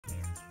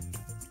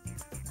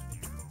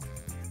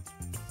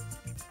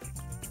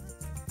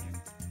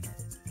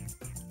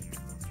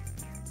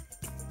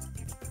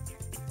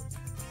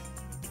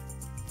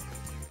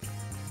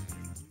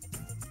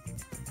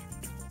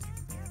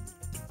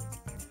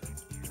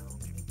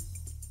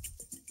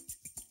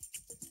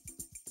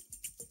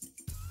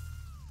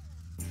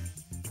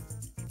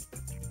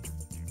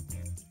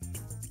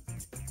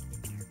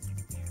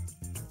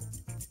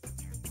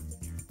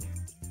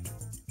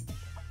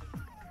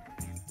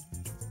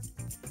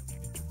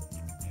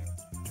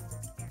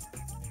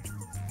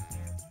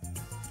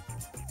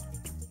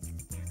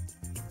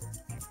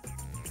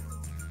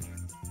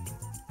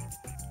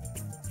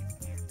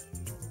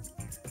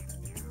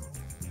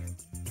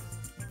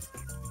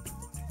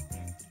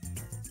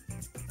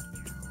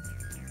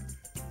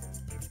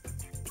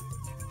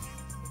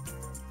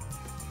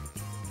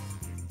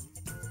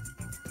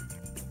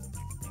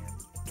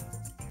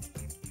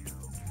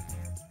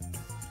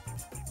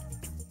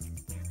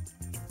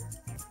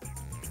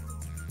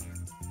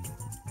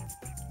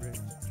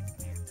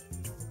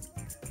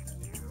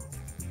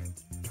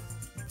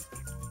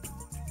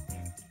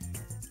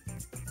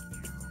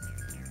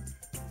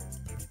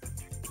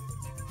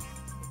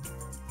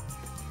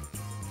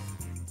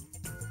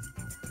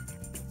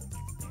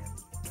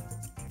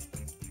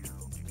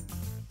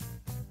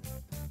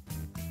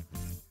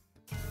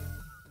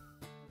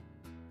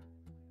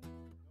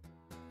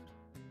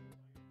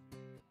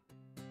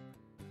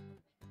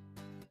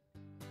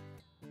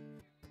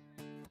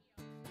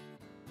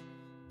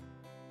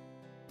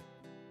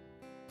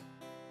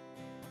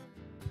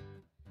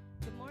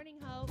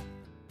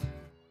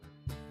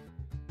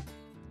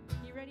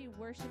ready to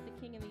worship the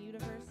King of the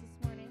universe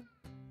this morning?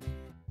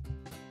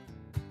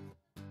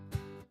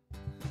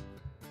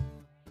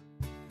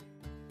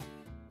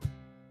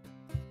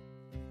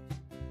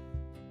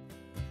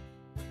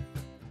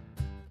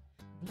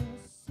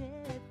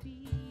 Blessed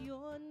be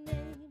your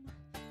name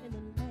in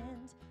the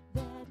land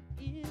that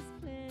is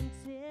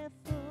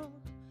plentiful,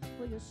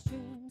 where your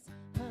streams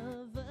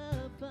of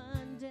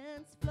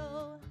abundance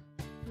flow.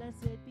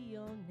 Blessed be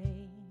your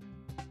name.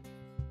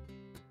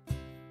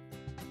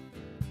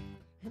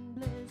 And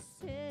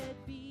blessed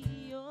be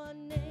your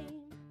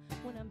name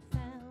when I'm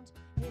found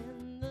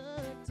in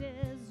the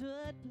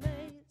desert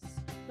place.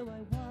 Though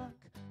I walk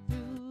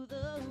through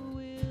the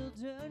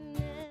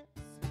wilderness,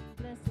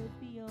 blessed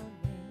be your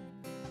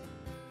name.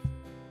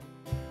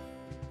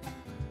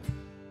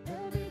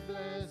 Every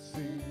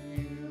blessing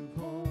you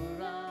pour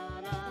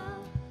out,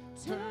 I'll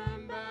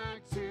turn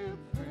back to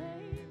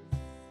praise.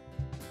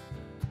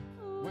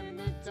 When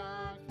the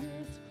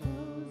darkness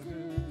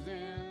closes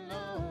in,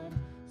 Lord,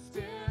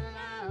 still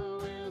I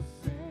will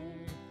say,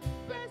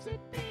 blessed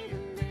be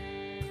the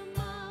name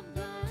of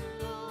the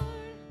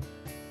Lord.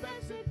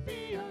 Blessed be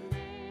your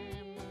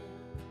name.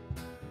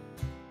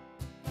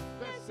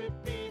 Blessed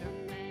be the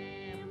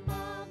name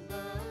of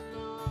the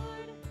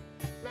Lord.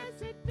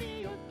 Blessed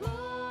be your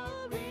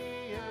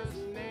glorious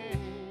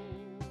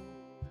name.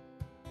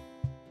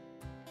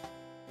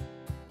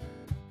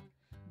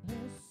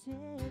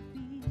 Blessed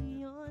be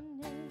your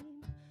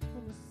name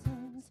when the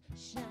sun's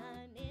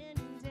shining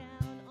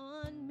down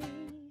on me,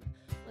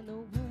 when the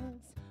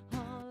world's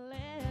all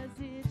as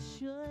it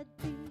should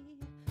be.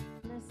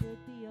 Blessed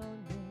be your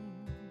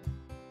name.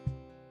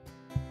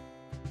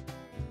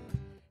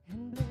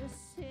 And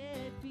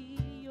blessed be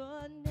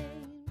your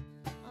name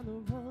on the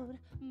road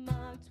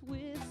marked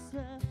with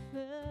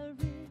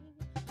suffering,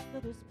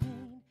 though there's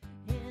pain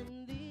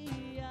in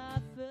the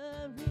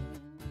offering.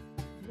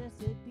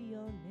 Blessed be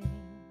your name.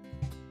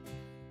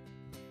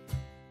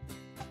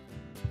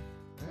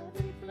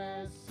 Every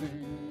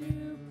blessing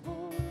you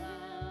pour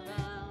out,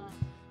 I'll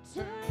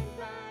turn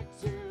back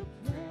to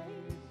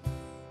praise.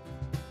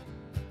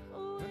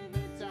 When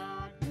the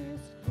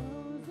darkness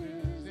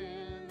closes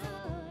in,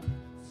 Lord,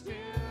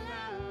 still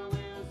I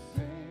will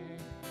say,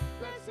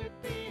 blessed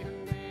be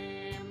the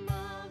name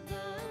of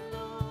the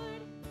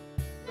Lord.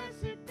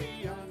 Blessed be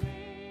your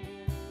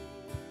name.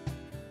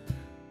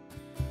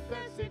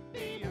 Blessed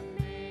be your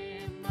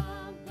name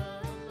of the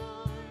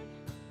Lord.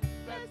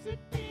 Blessed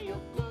be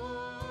your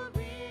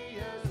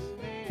glorious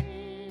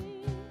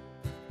name.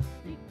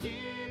 You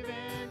give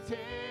and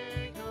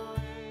take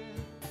away.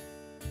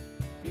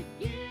 You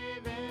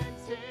give and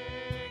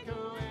take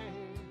away.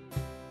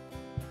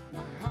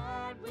 My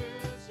heart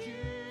will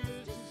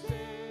choose to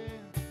say,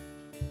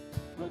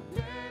 but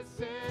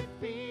blessed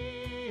be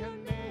your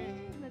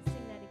name. Let's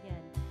sing that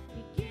again.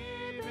 You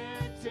give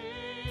and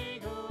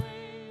take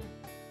away.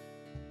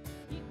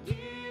 You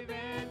give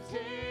and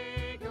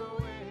take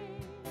away.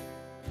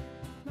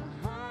 My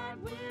heart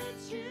will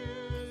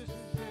choose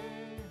to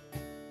say,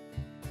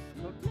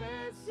 but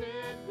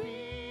blessed be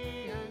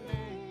your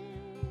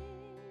name.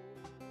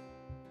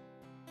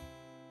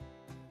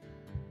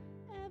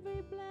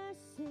 Every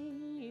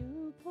blessing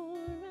you pour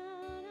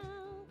out,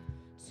 I'll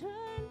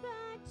turn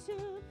back to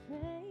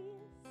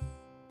praise.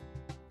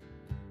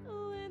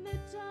 When the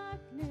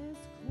darkness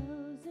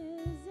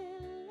closes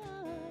in,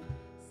 Lord,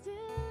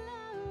 still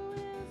I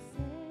will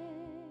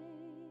say,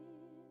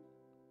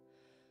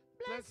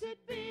 Blessed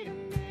be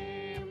the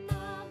name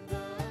of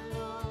the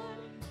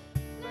Lord.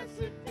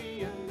 Blessed be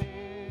your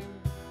name.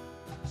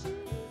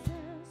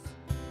 Jesus.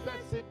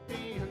 Blessed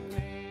be your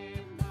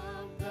name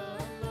of the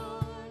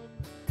Lord.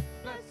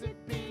 Blessed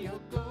be your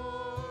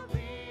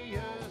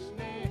glorious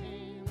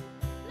name.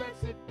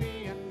 Blessed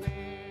be your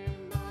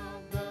name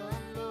of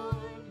the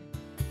Lord.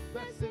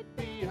 Blessed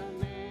be your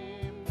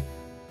name.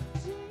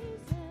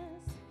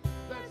 Jesus.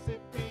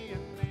 Blessed be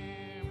your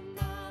name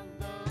of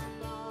the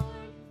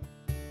Lord.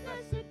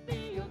 Blessed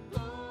be your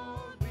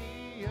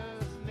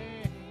glorious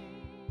name.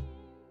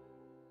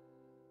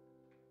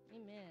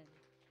 Amen.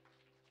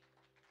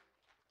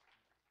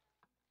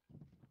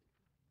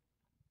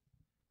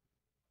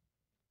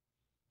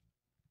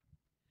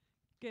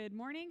 Good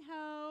morning,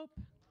 Hope.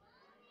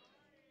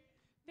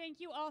 Thank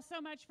you all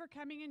so much for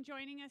coming and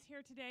joining us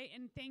here today,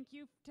 and thank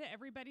you to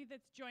everybody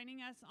that's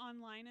joining us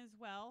online as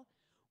well.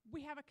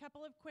 We have a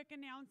couple of quick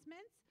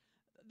announcements.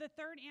 The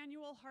third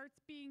annual Hearts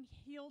Being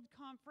Healed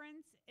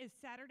Conference is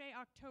Saturday,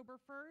 October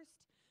 1st.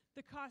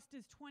 The cost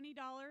is $20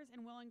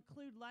 and will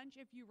include lunch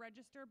if you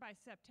register by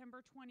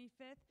September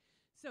 25th.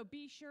 So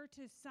be sure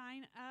to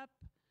sign up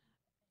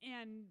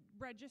and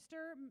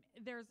register.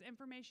 There's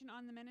information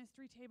on the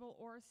ministry table,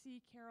 or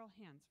see Carol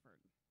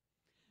Hansford.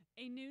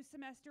 A new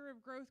semester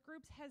of growth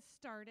groups has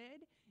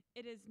started.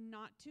 It is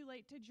not too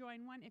late to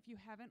join one if you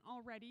haven't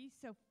already,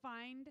 so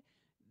find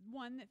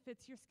one that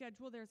fits your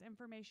schedule. There's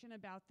information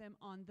about them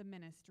on the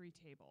ministry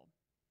table.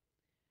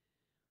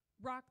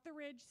 Rock the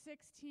Ridge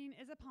 16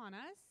 is upon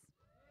us.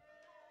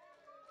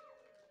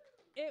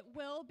 It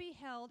will be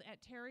held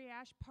at Terry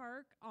Ash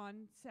Park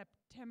on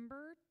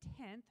September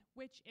 10th,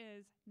 which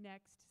is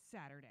next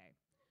Saturday.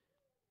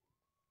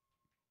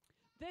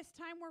 This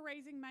time we're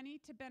raising money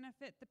to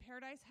benefit the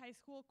Paradise High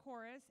School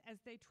Chorus as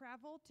they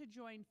travel to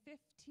join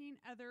 15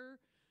 other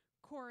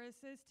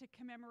choruses to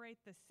commemorate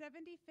the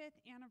 75th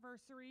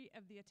anniversary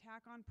of the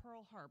attack on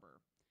Pearl Harbor.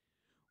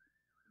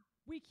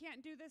 We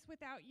can't do this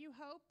without you,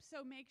 Hope,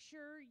 so make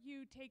sure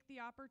you take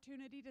the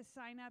opportunity to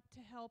sign up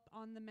to help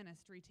on the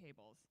ministry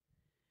tables.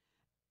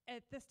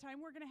 At this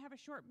time, we're going to have a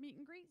short meet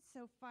and greet,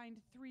 so find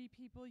 3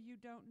 people you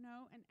don't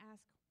know and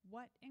ask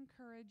what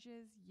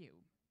encourages you.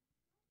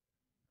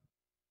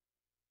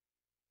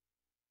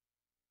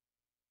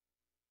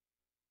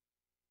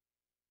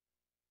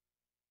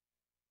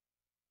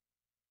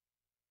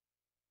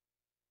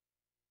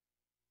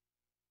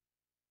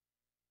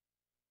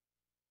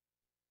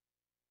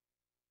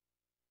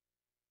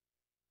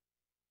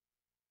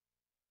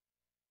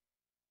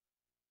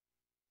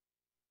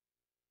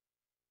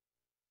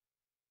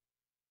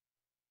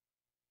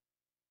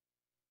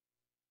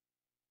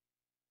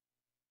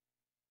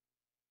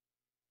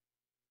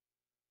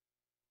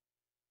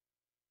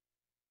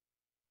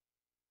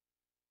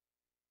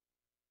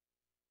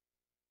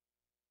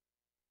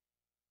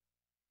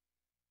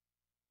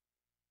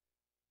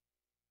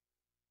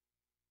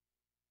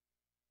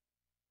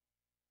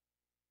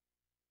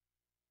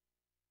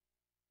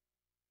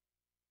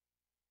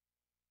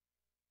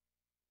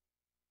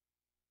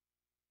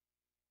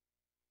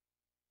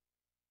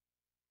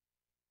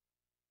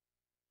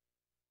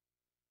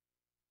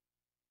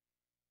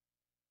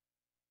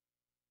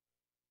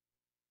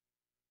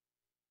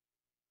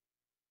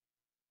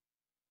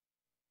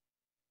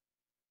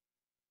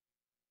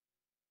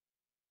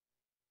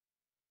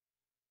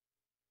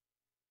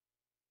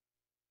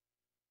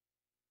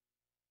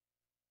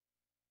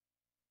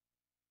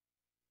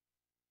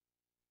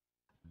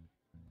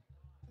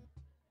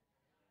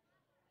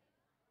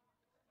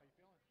 How you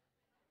feeling?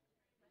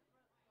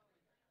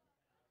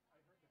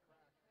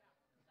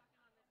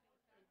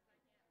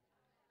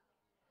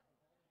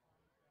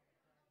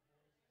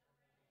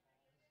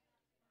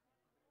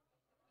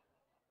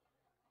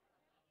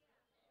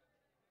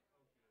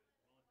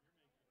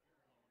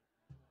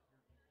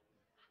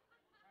 I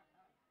heard the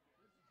crack.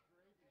 This is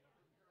gravy up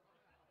in here.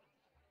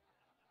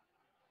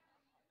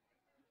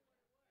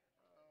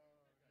 Oh,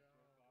 no. Joe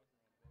Cocker on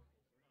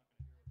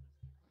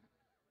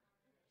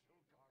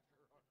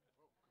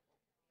vocal.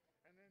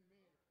 And then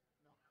me.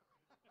 No.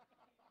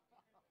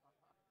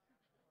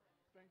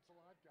 Thanks a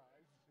lot,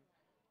 guys.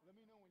 Let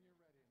me know when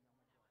you're ready, and I'm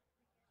going to go.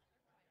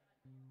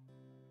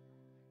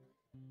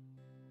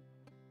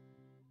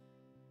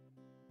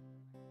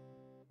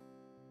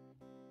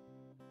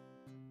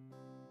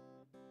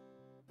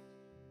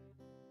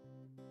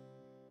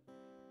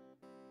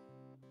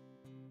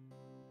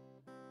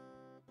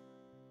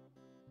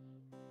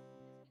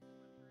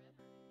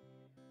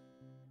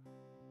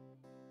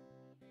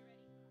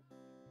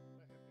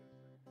 Let him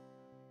do his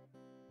thing.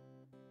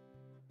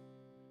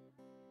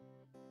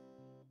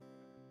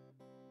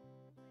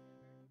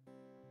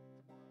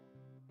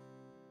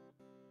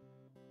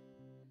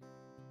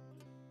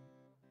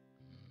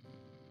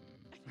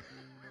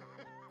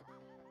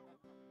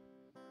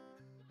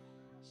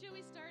 Should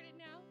we start it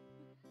now?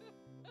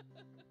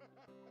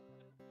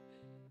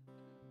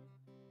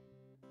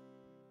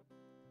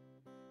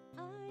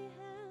 I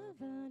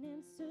have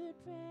unanswered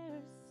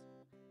prayers.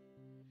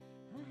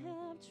 I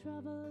have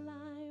trouble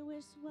I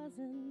wish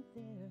wasn't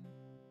there.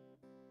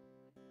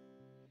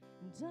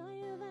 And I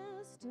have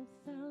asked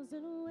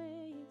 1,000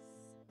 ways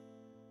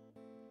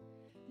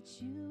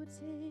that you would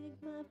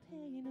take my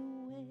pain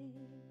away.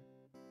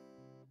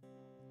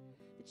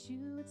 That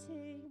you would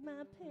take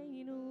my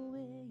pain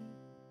away.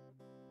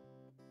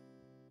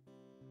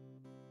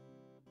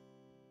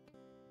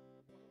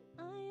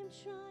 I am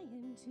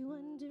trying to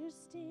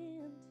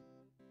understand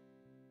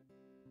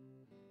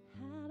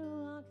how to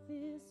walk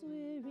this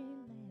weary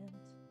land.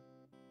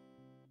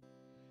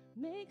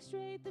 Make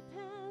straight the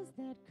paths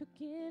that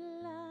crooked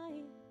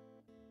lie.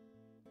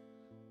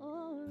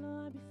 Oh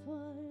Lord,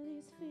 before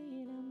these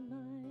feet are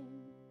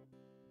mine.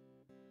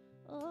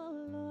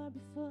 Oh Lord,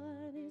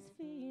 before these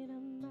feet are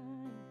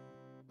mine.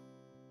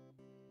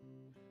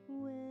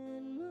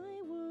 When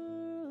my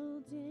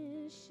world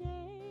is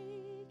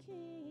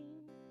shaking,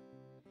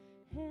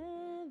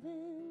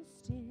 heaven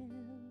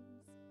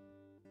stands.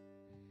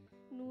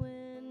 And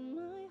when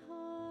my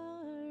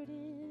heart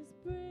is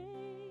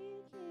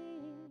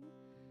breaking,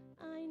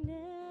 I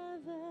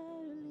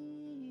never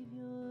leave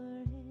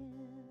your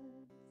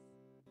hands.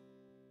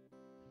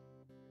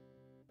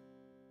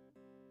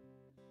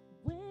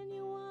 When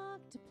you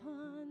walked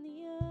upon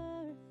the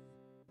earth,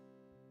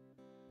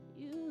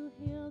 you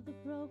healed the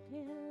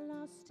broken,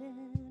 lost,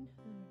 and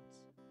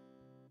hurt.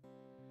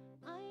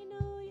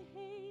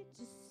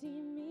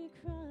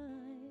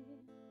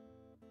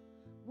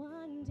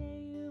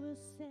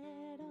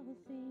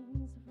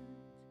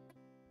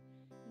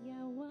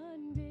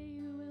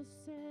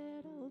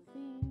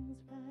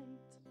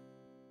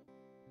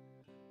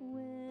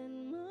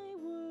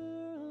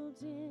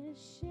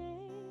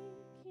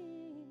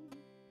 shaking,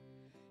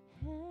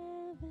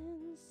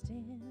 heaven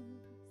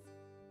stands.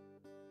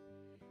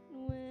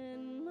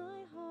 When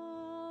my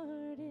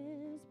heart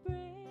is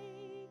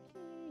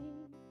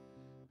breaking,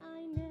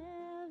 I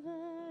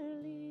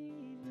never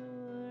leave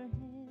your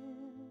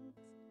hands,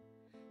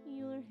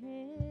 your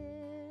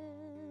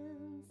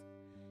hands,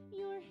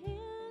 your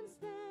hands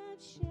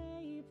that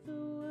shape the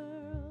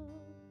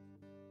world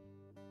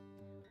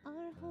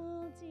are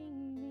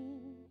holding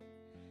me,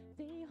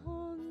 they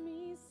hold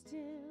me still.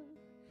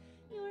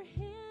 Your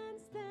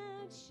hands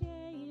that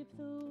shape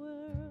the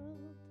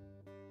world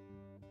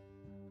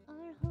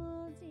are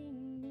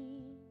holding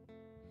me,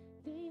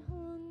 they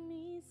hold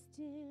me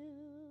still.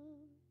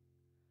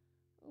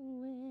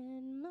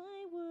 When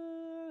my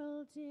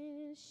world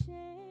is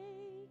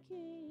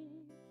shaking,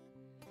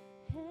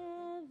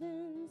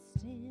 heaven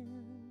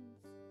stands.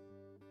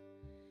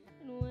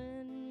 And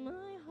when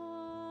my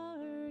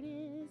heart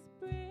is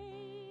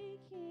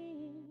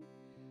breaking,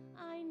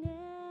 I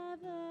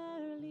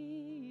never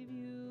leave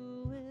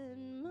you.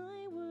 When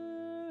my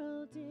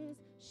world is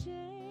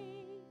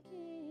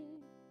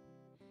shaking,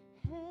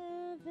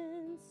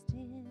 heaven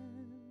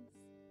stands.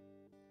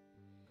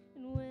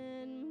 And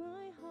when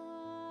my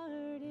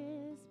heart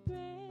is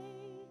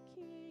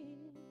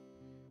breaking,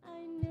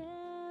 I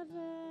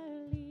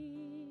never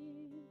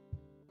leave.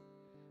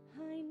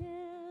 I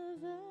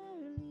never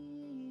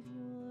leave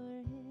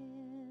your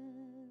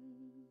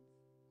hands.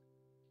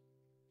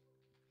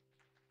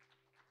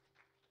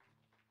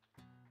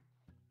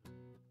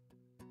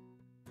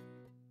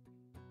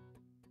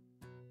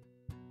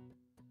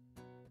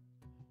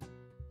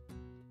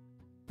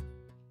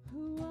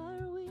 Who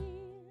are we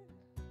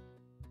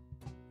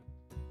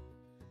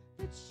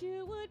that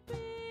you would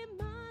be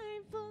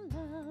mindful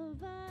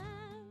of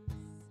us?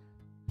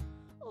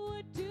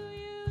 What do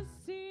you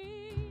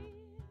see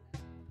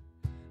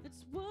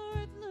that's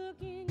worth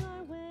looking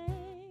our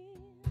way?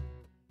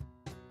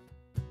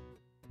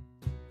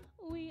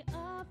 We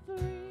are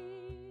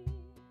free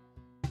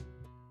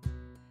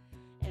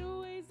in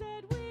ways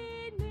that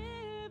we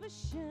never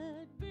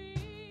should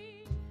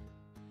be.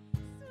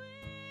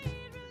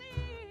 Sweet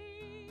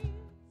release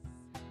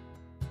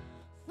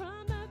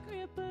from the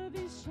grip of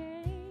his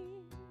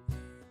chains.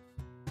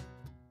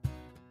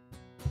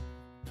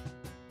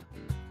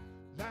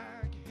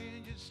 Like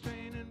hinges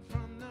straining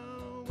from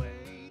the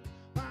weight,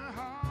 my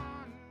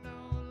heart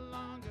no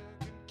longer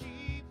can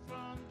keep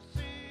from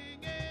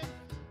singing.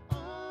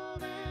 All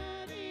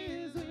that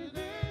is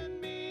within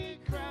me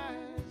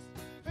cries,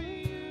 for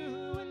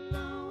you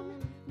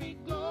alone be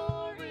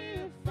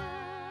glorified,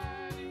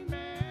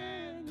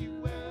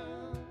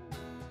 Emmanuel,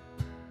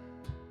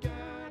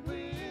 God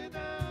with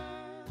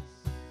us.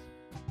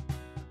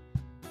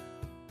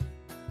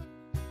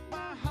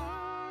 My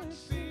heart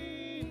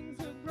sings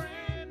a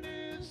brand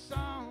new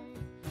song.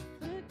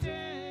 The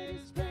dead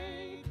is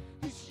paid,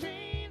 His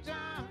chains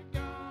are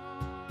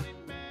gone,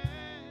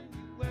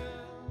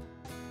 Emmanuel,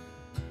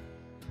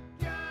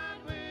 God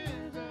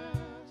with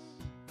us.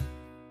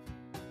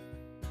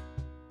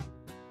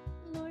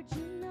 Lord,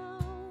 you know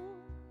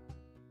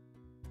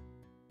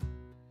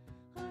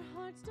our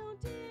hearts don't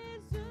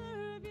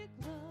deserve your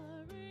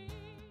glory.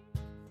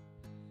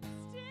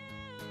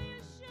 Still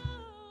you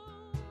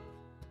show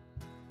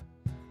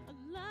a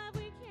love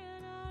we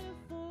cannot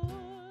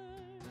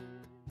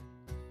afford.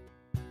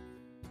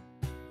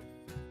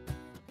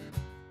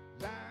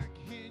 Like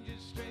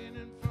hinges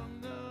straining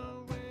from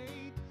the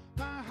weight,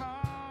 my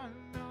heart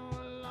no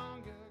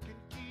longer can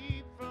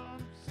keep from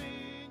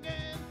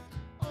singing.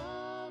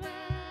 All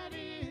that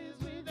is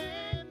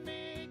within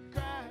me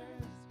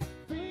cries,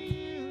 for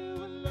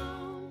you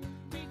alone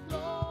be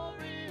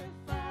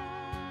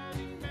glorified,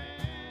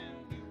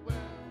 Emmanuel,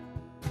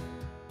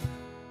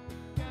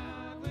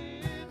 God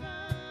with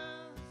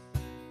us.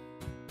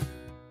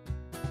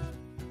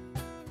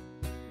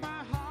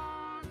 My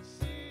heart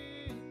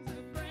sings a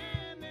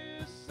brand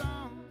new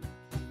song.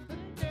 The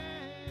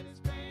debt is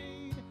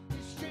paid,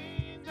 His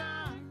chains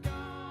are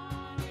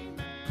gone,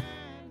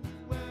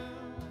 Emmanuel,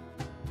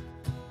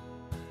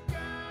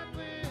 God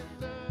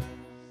with us.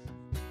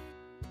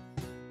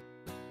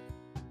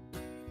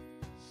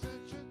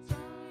 Such a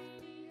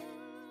tiny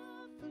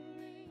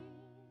offering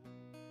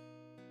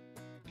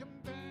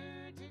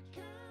compared to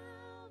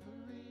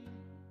Calvary.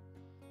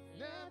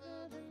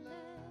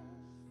 Nevertheless,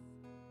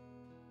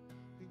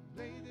 we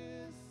lay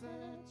this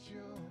at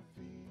your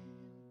feet.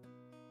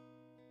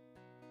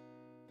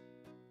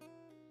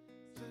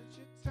 Such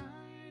a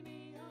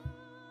tiny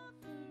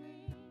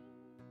offering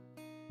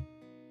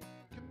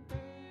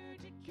compared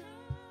to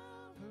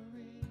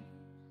Calvary.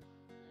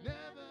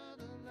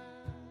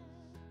 Nevertheless,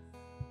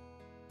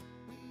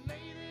 we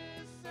lay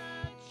this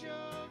at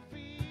your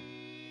feet.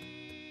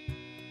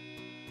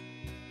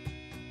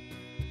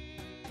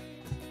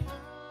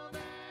 All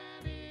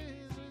that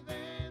is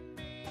within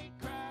me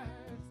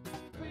cries,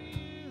 for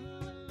you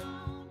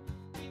alone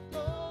be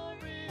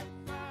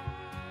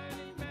glorified,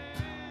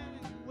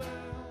 Emmanuel,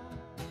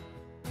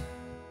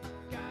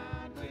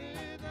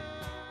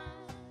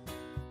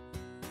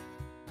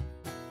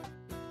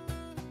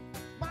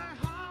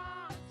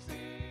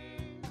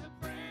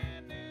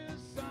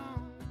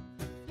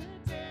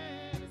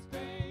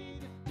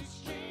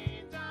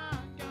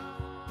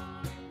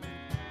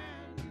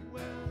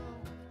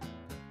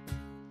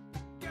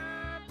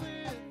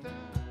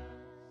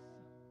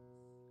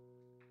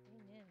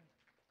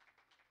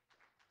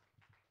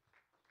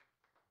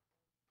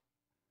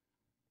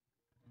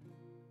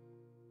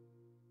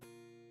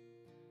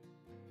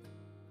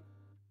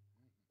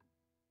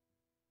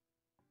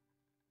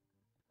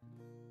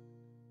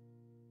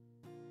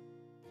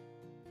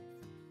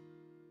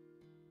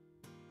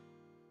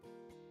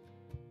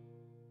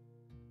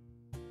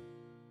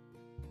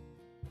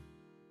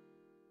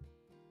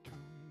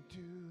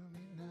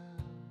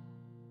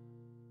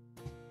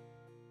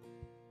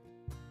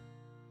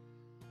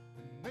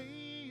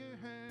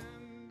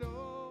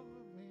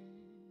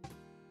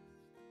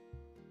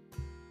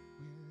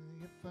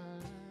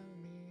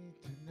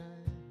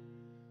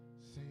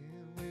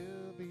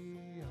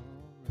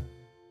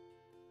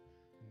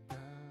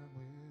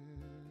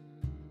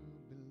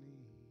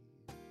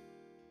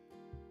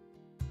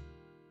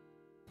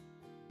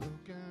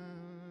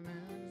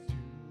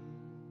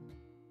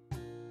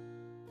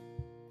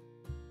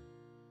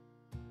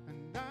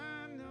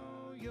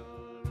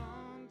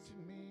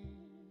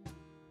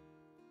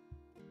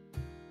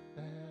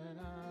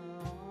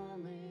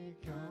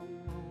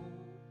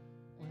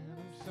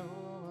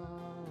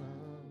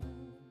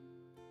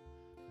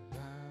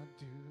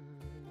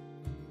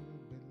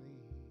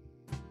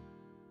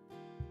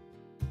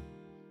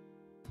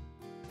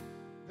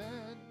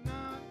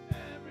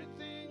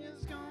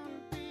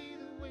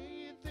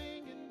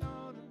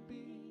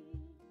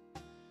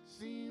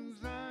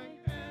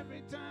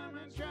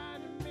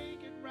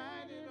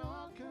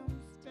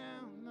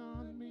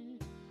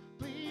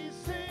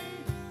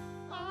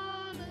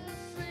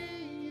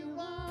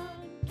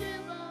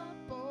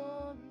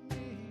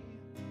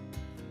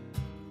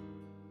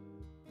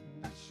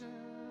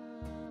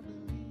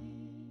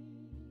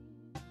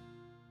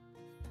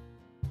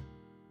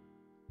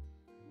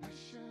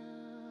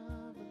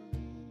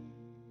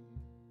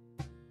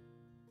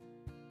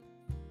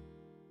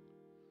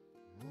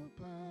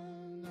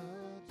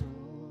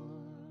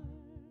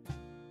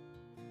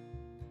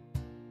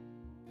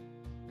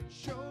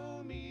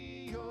 Show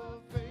me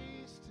your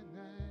face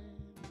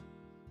tonight.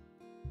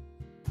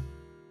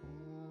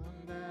 Oh,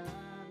 and I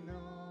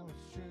know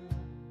it's true.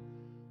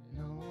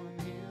 No one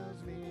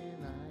heals me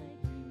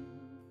like you.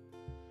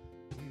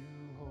 You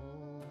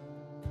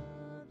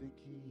hold the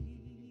key.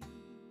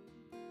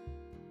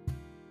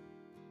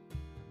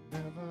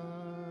 Never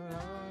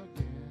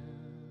again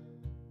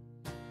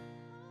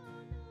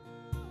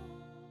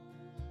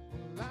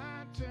will I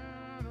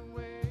turn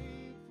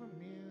away from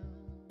you.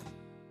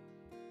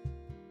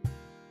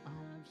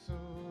 I'm so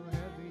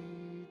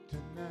heavy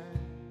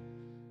tonight,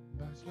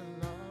 but your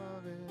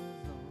love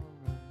is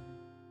alright.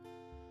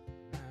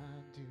 I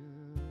do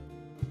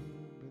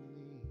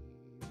believe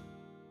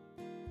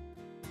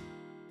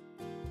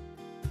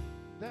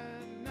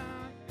that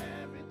not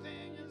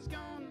everything is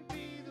gonna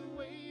be the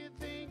way you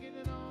think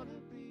it ought to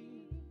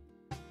be.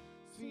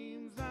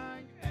 Seems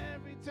like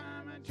every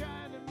time I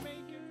try to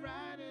make it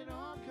right, it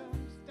all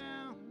comes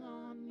down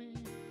on me.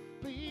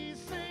 Please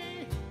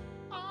say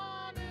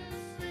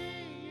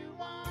honestly you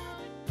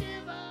wanna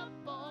give up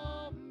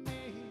on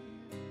me,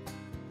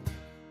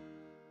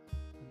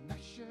 and I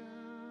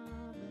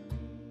shall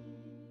believe,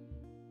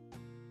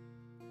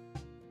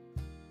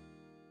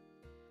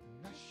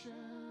 and I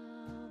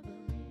shall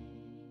believe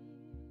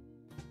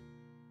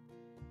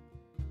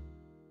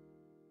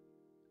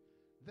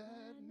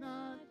that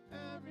not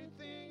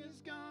everything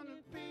is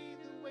gonna be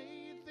the way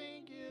you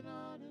think it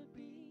ought to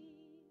be.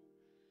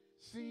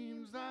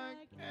 Seems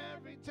like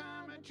every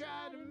time I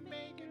try to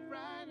make it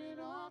right, it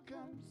all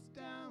comes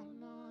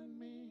down on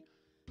me.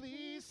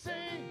 Please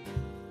say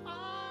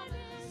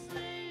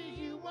honestly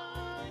you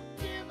won't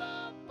give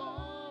up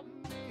on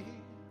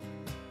me,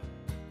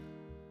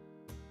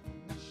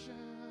 and I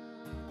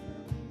shall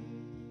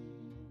believe,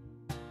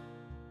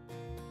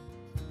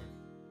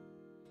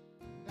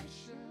 and I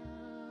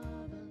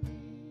shall believe,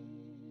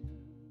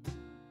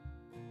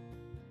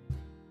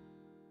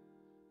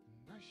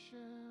 and I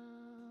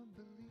shall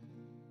believe.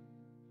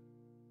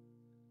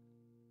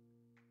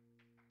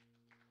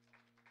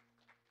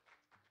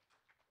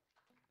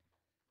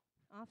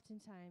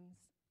 Oftentimes,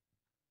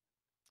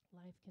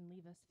 life can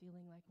leave us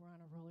feeling like we're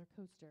on a roller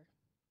coaster.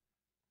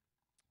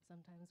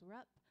 Sometimes we're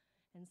up,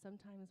 and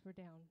sometimes we're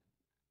down.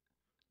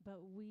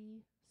 But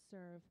we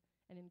serve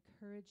an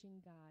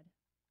encouraging God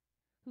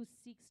who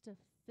seeks to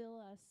fill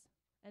us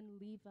and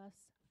leave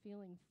us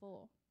feeling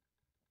full.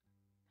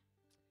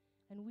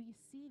 And we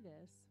see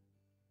this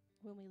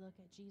when we look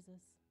at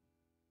Jesus,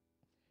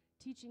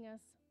 teaching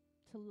us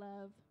to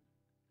love.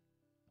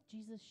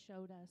 Jesus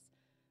showed us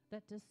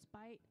that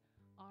despite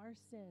our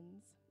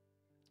sins,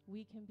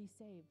 we can be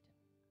saved.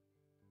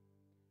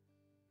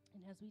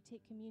 And as we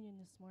take communion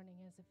this morning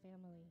as a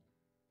family,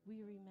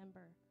 we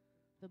remember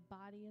the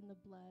body and the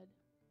blood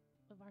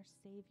of our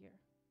Savior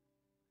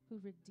who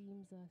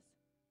redeems us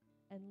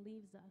and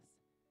leaves us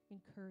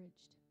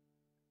encouraged.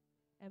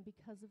 And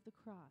because of the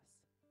cross,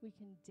 we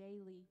can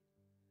daily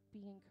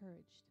be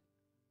encouraged.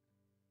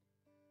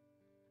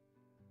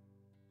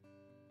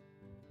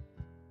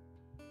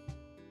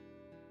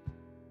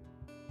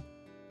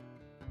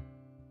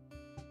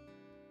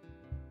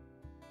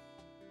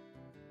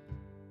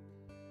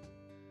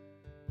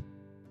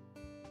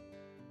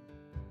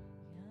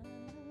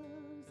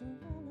 A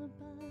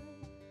lullaby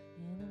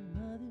in a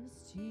mother's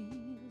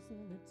tears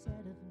in the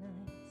dead of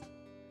night,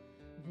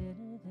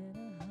 better than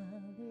a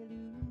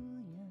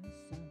hallelujah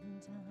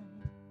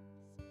sometimes.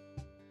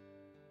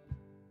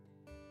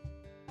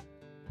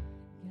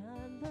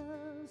 God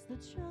loves the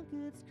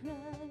trumpets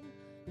cry,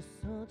 the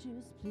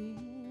soldiers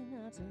plead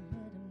not to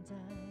let him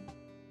die,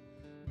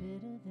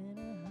 better than a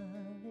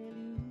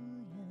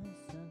hallelujah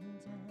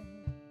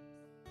sometimes.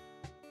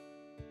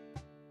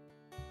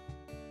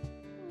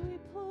 We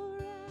pour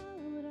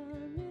out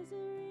our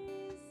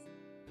miseries,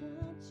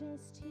 God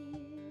just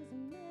hears a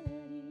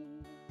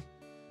melody.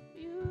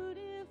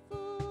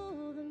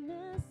 Beautiful the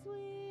mess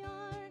we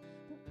are,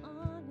 the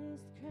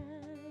honest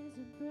cries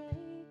of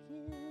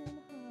breaking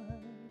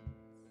hearts.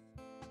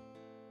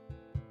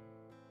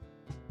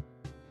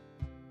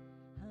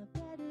 How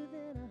better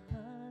than a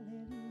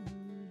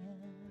hallelujah.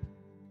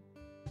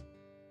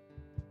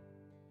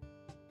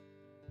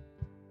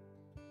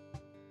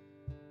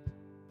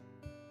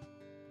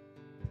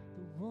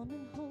 The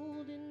woman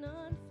holding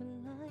on for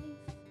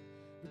life,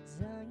 the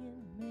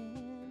dying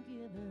man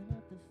giving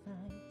up the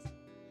fight.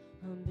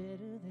 I'm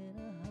better than a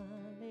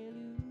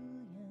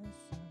hallelujah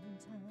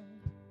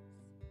sometimes.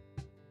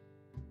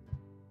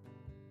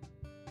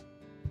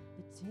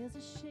 The tears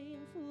of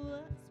shame for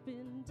what's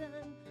been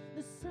done,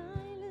 the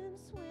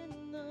silence when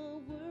the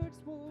words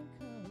won't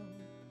come.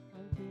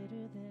 I'm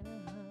better than a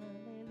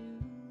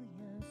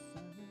hallelujah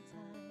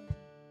sometimes.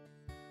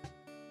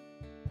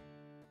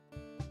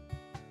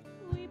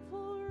 We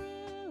pour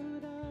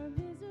out our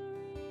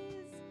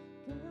miseries,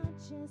 God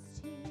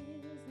just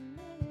hears the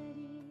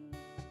melody.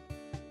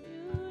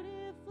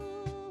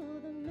 Beautiful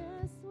the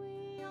mess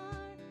we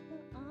are,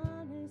 the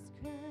honest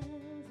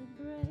cries of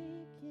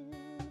breaking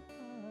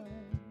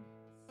hearts.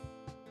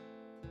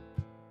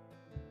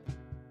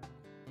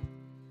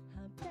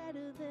 How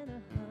better than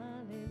a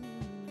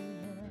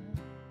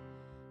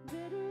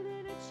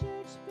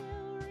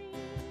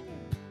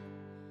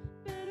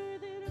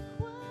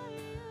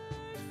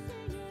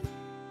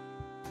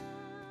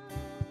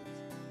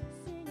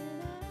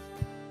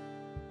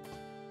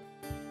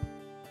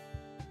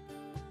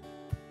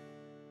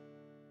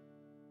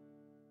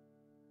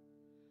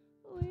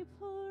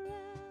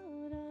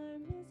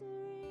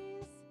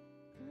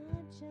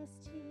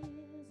just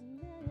hears a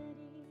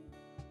melody.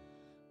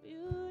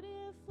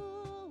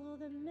 Beautiful,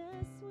 the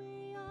mess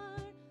we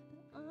are,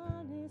 the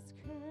honest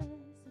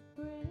cries of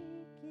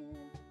breaking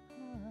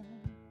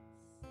hearts.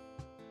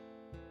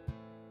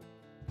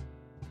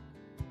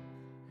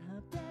 How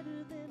better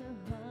than a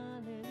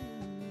hallelujah.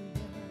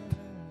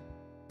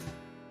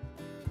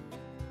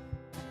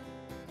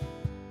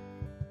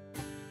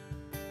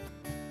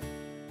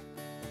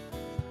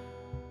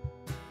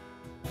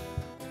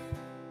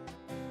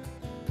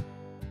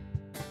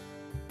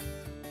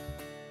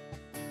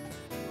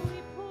 We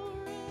pour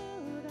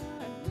out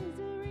our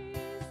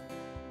miseries.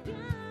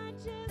 God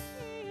just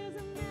hears a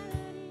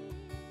melody.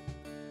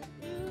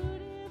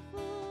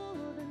 Beautiful,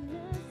 the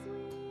mess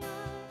we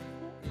are,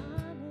 the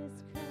honest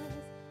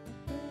cries of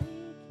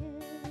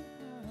breaking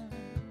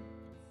hearts.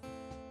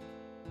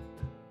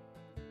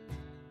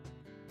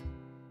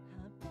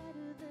 How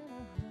better than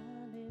a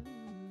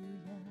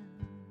hallelujah.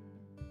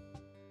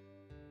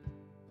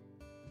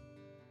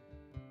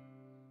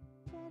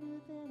 Better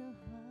than a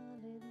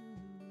hallelujah.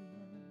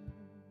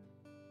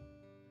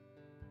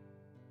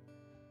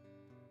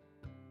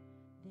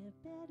 They're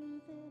better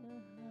than a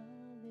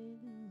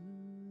hallelujah.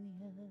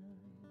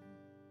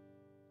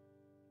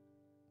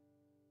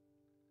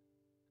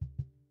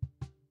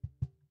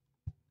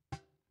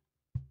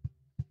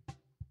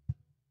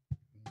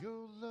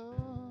 Your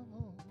love,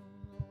 oh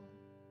Lord,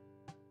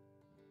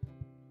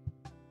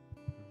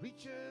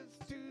 reaches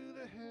to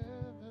the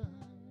heaven,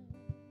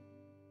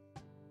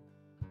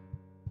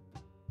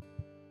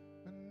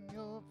 and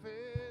your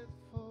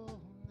faithfulness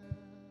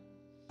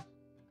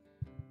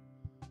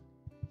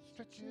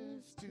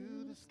stretches to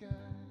the sky.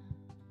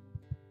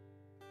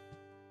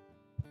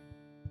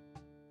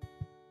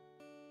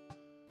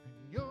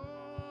 And your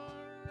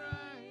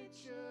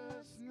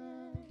righteousness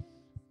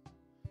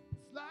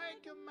is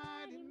like a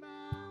mighty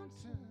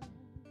mountain,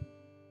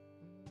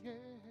 yeah,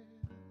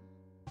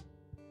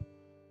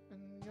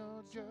 and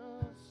your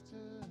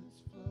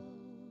justice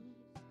flows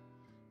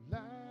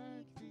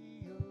like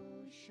the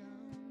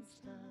ocean's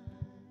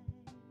tide.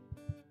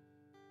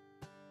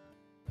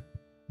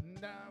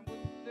 And I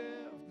will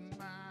lift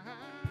my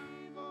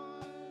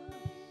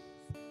voice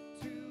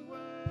to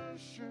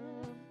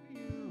worship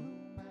you,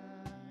 my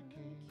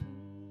King.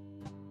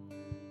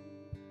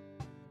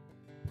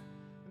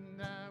 And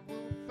I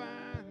will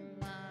find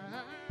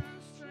my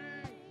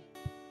strength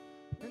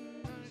in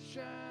the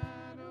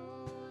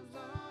shadows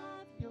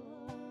of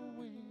your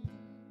wings.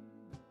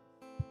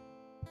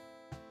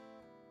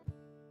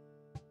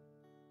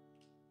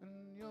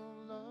 And your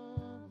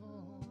love,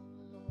 oh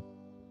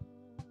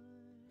Lord,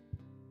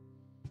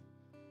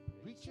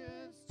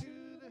 reaches to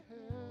the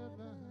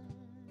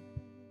heavens,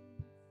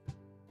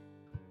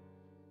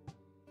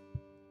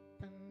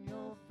 and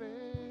your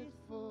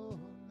faithfulness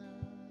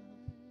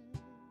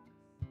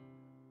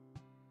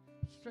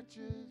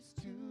stretches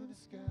to the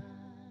sky.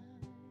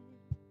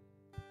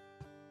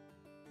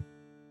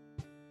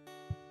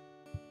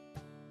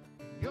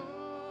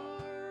 Your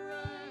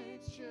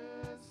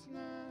righteousness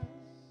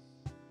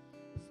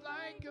is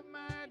like a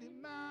mighty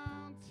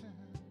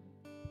mountain,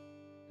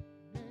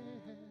 yeah,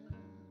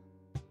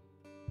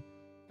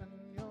 and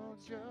your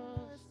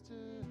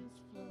justice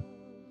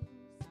flows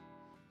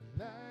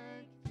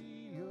like the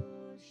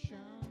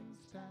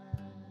ocean's tide.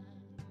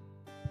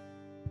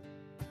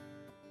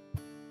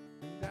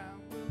 And I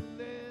will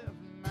lift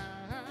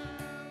my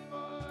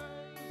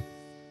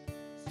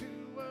voice to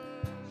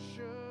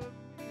worship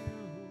you,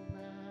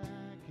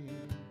 my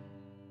King.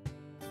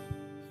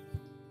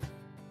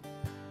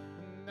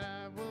 And I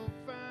will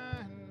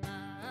find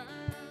my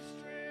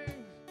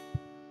strength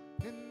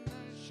in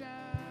the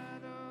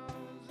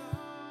shadows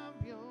of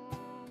your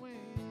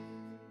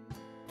wings.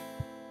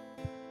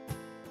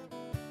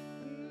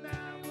 And I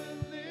will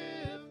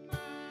lift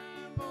my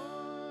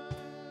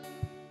voice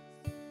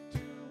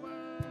to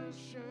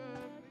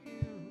worship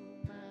you,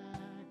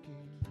 my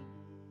King.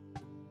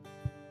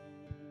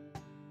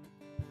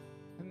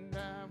 And I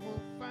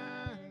will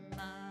find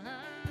my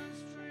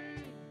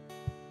strength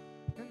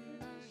in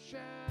the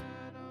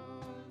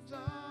shadows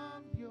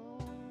of your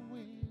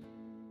wings.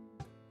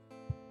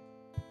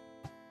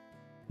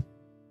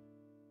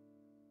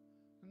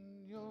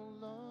 And your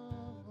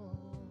love, oh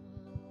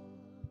Lord,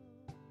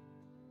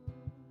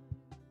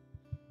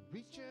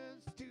 reaches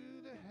to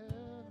the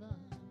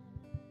heavens,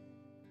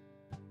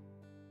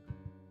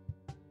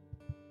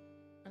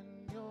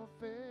 and your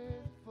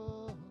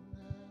faithfulness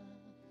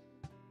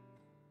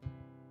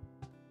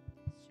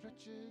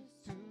stretches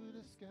to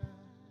the sky.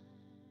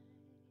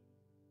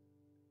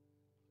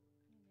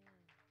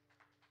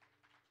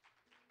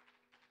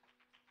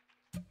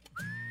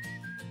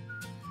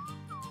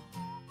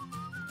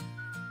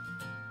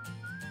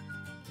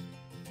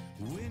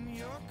 When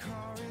your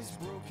car is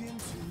broken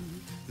too,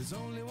 there's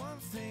only one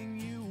thing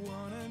you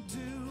wanna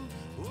do.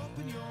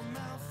 Open your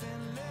mouth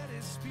and let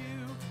it spew.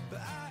 But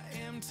I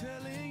am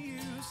telling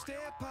you, stay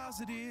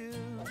positive.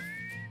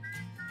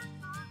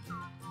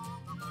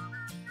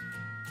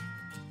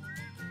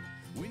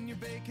 When your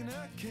baking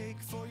a cake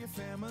for your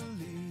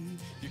family.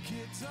 Your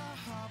kids are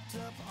hopped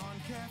up on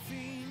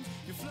caffeine.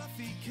 Your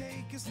fluffy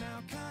cake is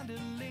now kinda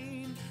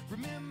lean.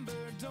 Remember,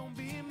 don't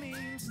be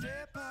mean,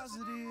 stay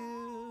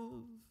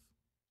positive.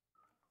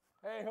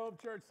 Hey,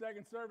 Hope Church,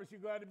 second service. You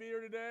glad to be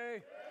here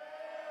today?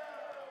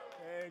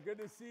 Hey, good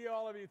to see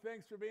all of you.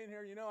 Thanks for being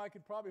here. You know, I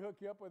could probably hook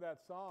you up with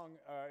that song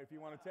if you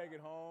want to take it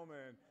home,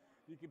 and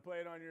you can play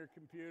it on your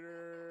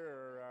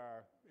computer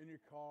or in your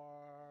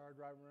car,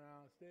 driving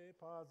around. Stay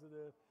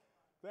positive.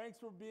 Thanks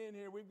for being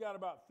here. We've got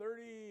about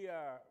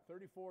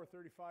 34,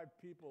 35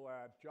 people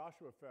at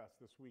Joshua Fest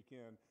this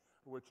weekend,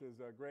 which is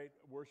a great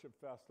worship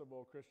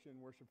festival,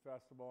 Christian worship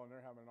festival, and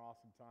they're having an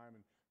awesome time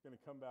and going to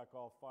come back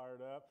all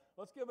fired up.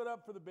 Let's give it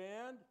up for the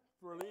band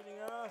for leading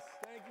us.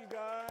 Thank you,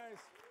 guys.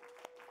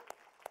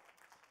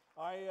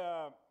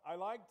 I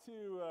like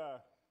to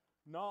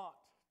not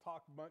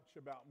talk much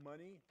about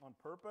money on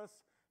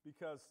purpose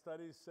because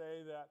studies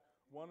say that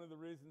one of the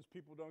reasons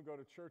people don't go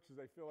to church is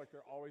they feel like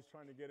they're always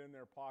trying to get in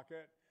their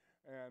pocket.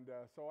 And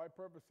so I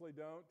purposely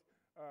don't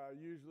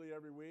usually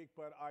every week,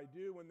 but I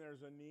do when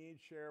there's a need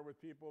share with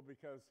people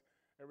because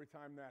every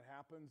time that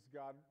happens,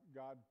 God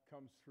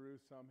comes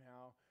through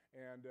somehow.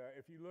 And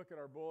if you look at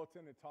our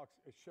bulletin, it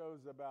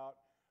shows about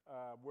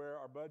where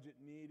our budget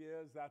need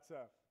is. That's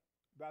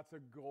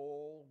a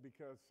goal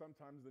because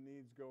sometimes the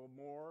needs go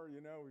more.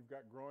 You know, we've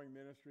got growing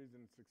ministries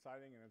and it's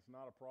exciting and it's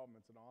not a problem.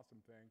 It's an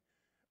awesome thing.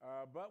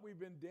 But we've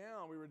been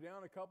down. We were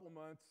down a couple of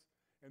months,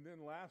 and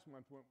then last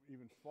month went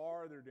even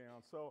farther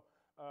down. So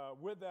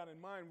with that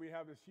in mind, we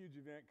have this huge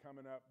event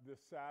coming up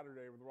this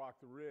Saturday with Rock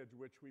the Ridge,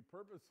 which we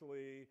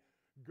purposely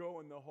go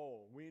in the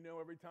hole. We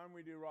know every time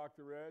we do Rock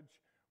the Ridge,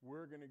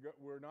 we're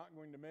not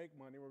going to make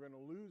money. We're going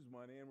to lose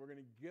money, and we're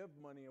going to give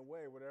money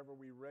away. Whatever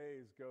we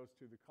raise goes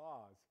to the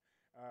cause.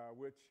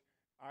 Which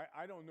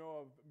I don't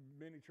know of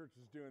many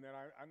churches doing that.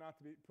 I'm not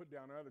to put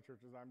down other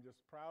churches. I'm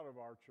just proud of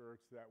our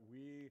church that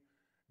we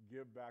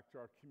give back to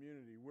our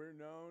community.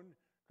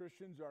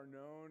 Christians are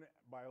known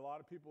by a lot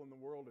of people in the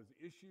world as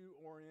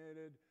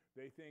issue-oriented.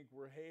 They think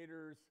we're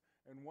haters.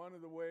 And one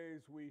of the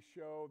ways we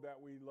show that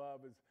we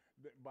love is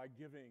by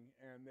giving,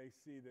 and they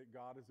see that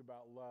God is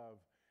about love.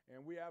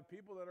 And we have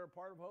people that are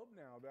part of Hope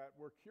now that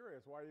were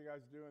curious, why are you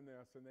guys doing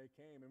this? And they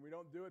came. And we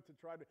don't do it to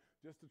try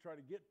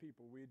to get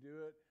people. We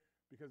do it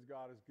because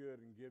God is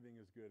good and giving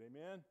is good.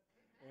 Amen?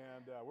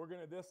 And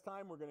this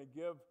time we're going to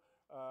give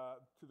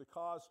to the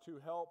cause to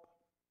help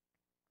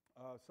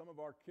some of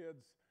our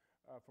kids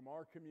from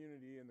our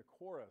community in the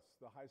chorus,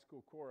 the high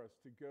school chorus,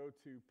 to go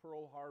to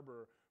Pearl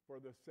Harbor for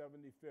the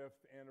 75th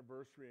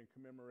anniversary and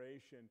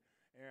commemoration.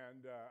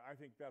 And I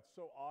think that's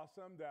so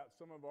awesome that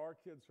some of our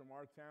kids from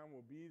our town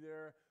will be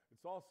there.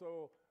 It's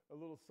also a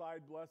little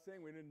side blessing.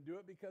 We didn't do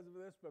it because of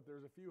this, but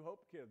there's a few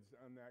Hope kids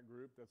in that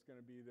group that's going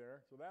to be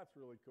there. So that's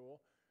really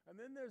cool. And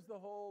then there's the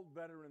whole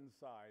veteran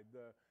side,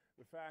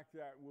 the fact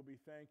that we'll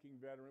be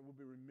we'll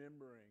be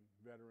remembering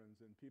veterans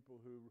and people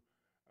who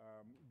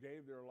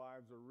gave their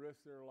lives or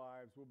risked their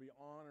lives. We'll be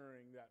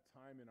honoring that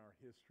time in our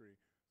history.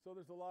 So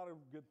there's a lot of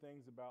good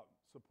things about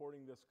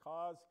supporting this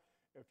cause.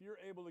 If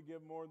you're able to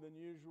give more than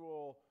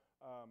usual,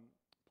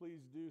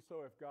 please do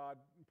so if God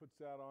puts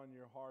that on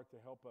your heart to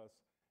help us.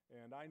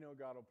 And I know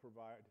God will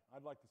provide.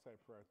 I'd like to say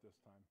a prayer at this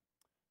time.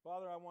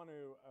 Father, I want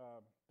to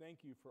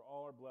thank you for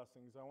all our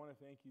blessings. I want to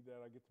thank you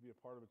that I get to be a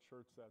part of a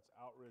church that's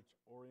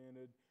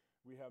outreach-oriented.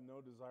 We have no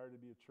desire to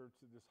be a church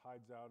that just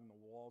hides out in the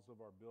walls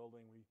of our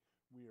building.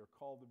 We are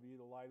called to be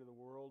the light of the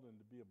world and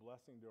to be a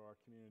blessing to our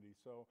community.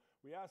 So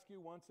we ask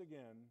you once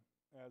again,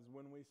 as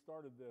when we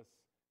started this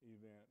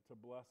event, to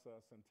bless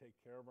us and take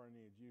care of our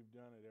needs. You've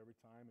done it every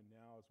time, and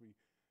now as we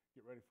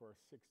get ready for our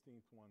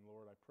 16th one,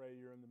 Lord, I pray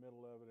you're in the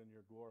middle of it and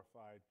you're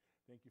glorified.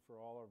 Thank you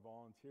for all our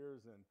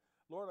volunteers. And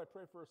Lord, I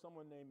pray for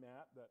someone named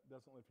Matt that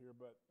doesn't live here,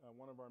 but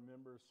one of our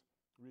members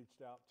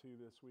reached out to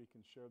this week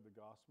and shared the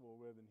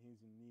gospel with, and he's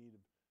in need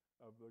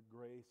of the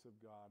grace of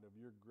God, of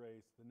your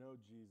grace, to know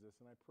Jesus.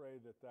 And I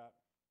pray that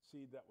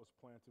seed that was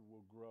planted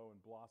will grow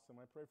and blossom.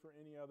 I pray for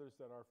any others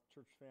that our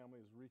church family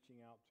is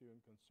reaching out to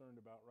and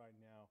concerned about right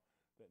now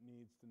that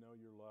needs to know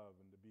your love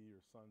and to be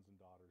your sons and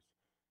daughters.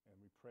 And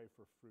we pray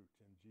for fruit.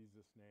 In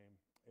Jesus' name,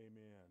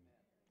 amen.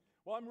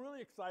 Well, I'm really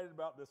excited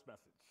about this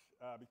message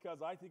because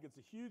I think it's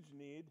a huge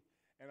need,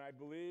 and I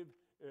believe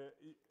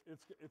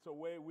it's a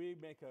way we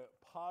make a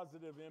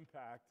positive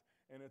impact,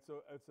 and it's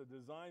a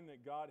design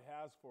that God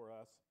has for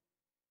us.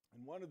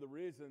 And one of the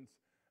reasons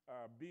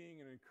being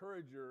an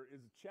encourager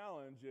is a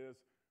challenge is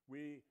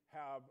we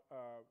have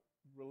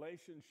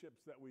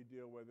relationships that we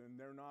deal with, and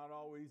they're not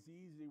always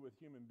easy with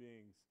human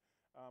beings.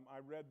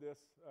 I read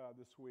this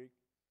week.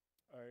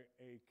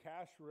 A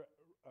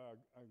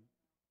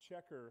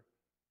checker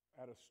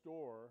at a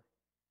store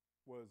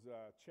was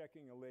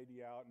checking a lady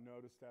out and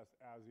noticed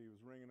as he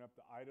was ringing up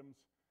the items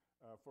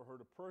for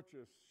her to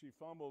purchase, she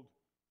fumbled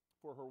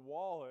for her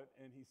wallet,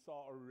 and he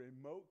saw a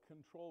remote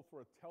control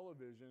for a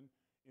television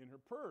in her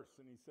purse.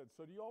 And he said,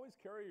 "So do you always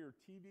carry your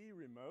TV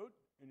remote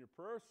in your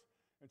purse?"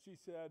 And she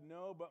said,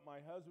 no, but my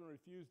husband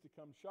refused to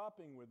come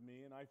shopping with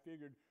me, and I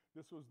figured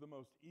this was the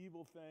most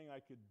evil thing I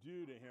could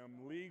do to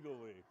him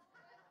legally.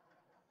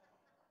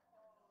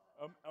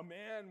 A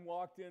man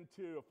walked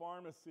into a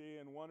pharmacy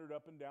and wandered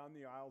up and down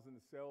the aisles, and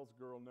the sales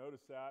girl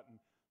noticed that and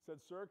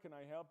said, sir, can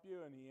I help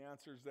you? And he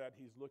answers that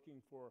he's looking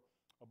for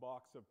a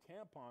box of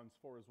tampons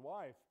for his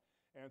wife.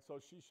 And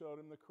so she showed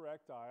him the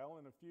correct aisle,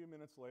 and a few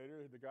minutes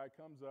later, the guy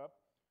comes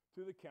up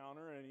to the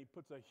counter, and he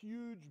puts a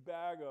huge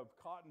bag of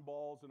cotton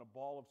balls and a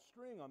ball of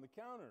string on the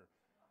counter.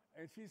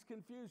 And she's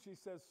confused. She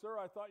says, sir,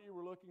 I thought you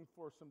were looking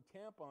for some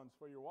tampons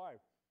for your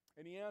wife.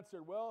 And he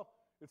answered, well,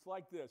 it's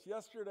like this.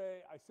 Yesterday,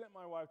 I sent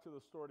my wife to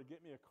the store to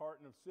get me a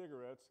carton of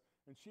cigarettes,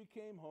 and she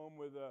came home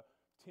with a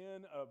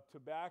tin of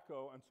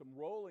tobacco and some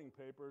rolling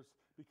papers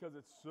because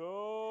it's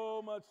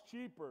so much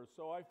cheaper.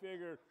 So I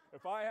figured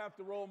if I have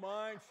to roll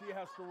mine, she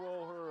has to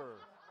roll hers.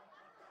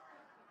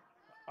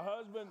 A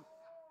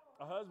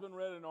husband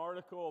read an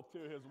article to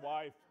his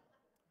wife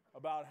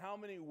about how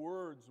many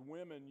words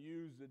women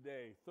use a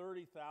day,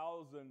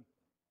 30,000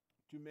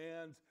 to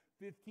man's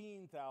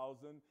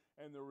 15,000,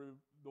 and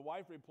the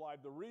wife replied,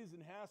 the reason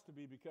has to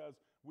be because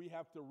we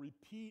have to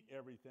repeat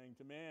everything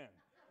to man.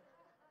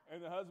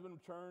 And the husband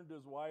turned to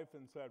his wife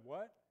and said,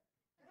 what?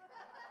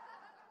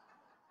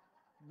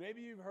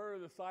 Maybe you've heard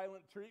of the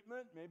silent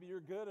treatment. Maybe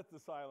you're good at the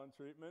silent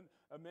treatment.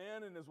 A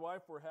man and his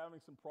wife were having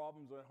some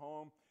problems at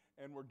home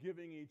and were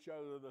giving each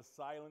other the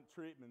silent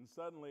treatment. And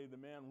suddenly the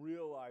man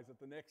realized that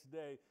the next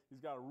day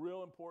he's got a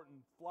real important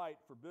flight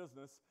for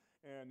business,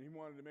 and he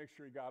wanted to make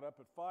sure he got up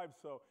at 5,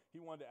 so he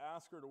wanted to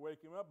ask her to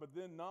wake him up. But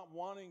then, not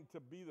wanting to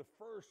be the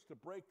first to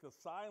break the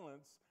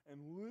silence and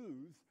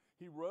lose,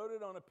 he wrote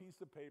it on a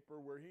piece of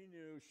paper where he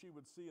knew she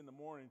would see in the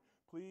morning,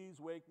 please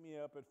wake me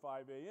up at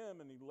 5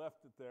 a.m., and he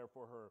left it there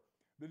for her.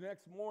 The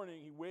next morning,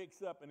 he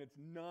wakes up, and it's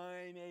 9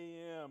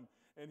 a.m.,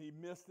 and he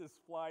missed his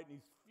flight, and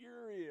he's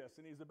furious,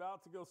 and he's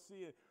about to go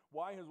see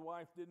why his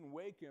wife didn't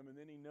wake him, and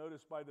then he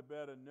noticed by the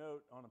bed a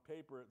note on a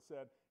paper. It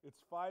said,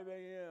 it's 5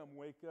 a.m.,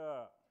 wake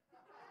up.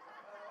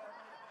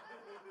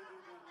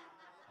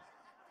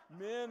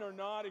 Men are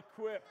not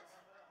equipped.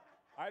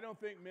 I don't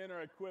think men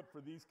are equipped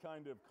for these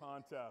kind of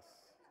contests.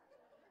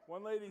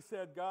 One lady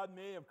said, God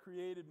may have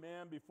created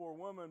man before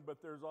woman,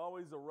 but there's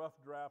always a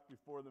rough draft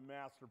before the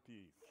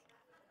masterpiece.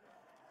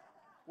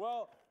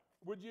 Well,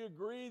 would you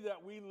agree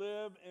that we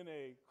live in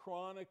a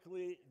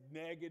chronically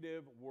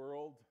negative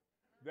world?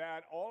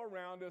 That all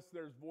around us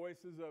there's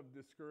voices of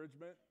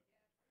discouragement?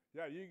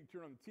 Yeah, you can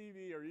turn on the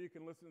TV or you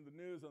can listen to the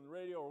news on the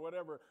radio or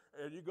whatever,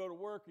 and you go to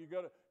work,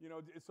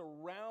 it's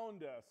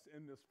around us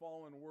in this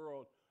fallen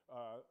world,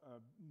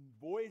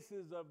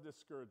 voices of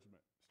discouragement.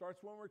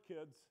 Starts when we're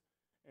kids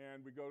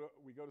and we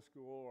go to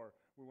school, or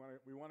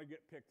we want to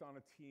get picked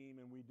on a team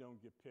and we don't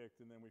get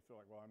picked, and then we feel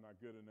like, well, I'm not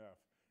good enough.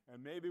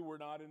 And maybe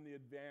we're not in the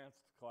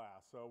advanced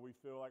class, so we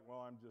feel like,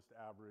 well, I'm just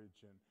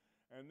average.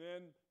 And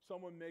then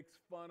someone makes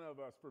fun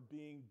of us for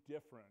being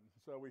different,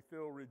 so we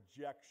feel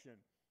rejection.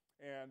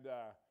 And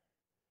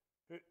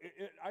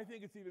I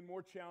think it's even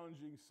more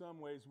challenging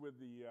some ways with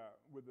the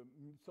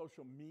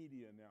social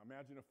media now.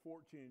 Imagine a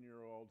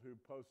 14-year-old who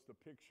posts a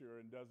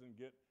picture and doesn't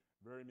get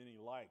very many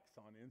likes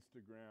on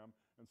Instagram,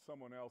 and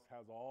someone else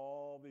has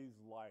all these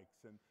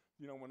likes. And,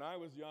 when I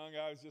was young,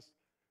 I was just,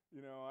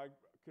 I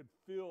could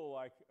feel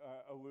like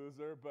a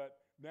loser, but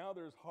now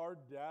there's hard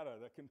data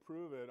that can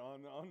prove it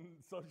on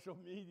social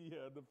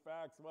media, the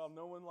facts. Well,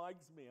 no one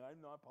likes me.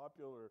 I'm not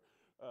popular.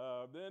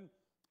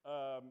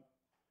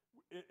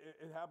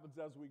 It happens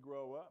as we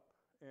grow up,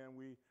 and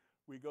we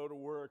go to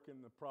work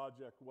and the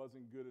project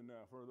wasn't good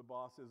enough, or the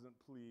boss isn't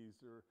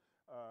pleased, or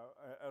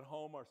at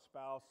home our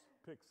spouse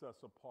picks us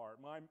apart.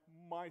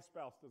 My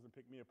spouse doesn't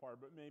pick me apart,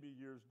 but maybe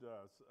yours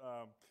does.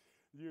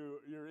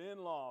 Your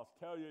in-laws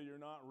tell you you're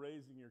not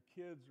raising your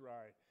kids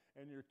right,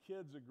 and your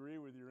kids agree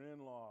with your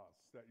in-laws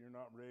that you're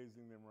not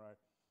raising them right.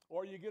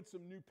 Or you get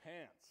some new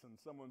pants, and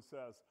someone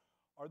says,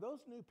 are those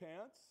new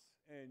pants?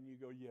 And you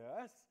go,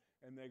 yes.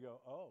 And they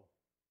go, oh.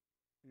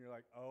 And you're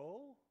like,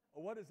 oh?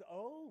 What does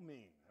oh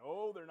mean?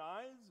 Oh, they're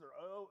nice? Or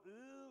oh,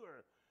 ooh?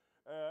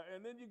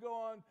 And then you go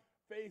on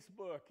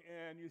Facebook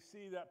and you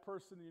see that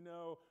person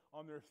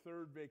on their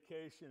third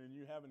vacation and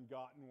you haven't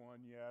gotten one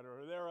yet.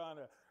 Or they're on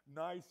a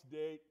nice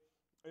date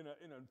in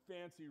a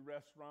fancy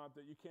restaurant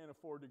that you can't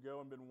afford to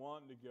go and been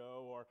wanting to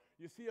go. Or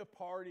you see a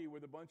party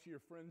with a bunch of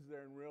your friends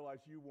there and realize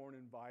you weren't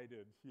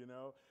invited,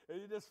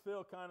 And you just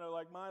feel kind of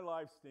like, my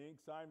life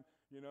stinks.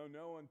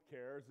 No one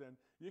cares. And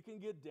you can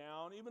get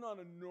down. Even on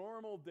a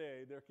normal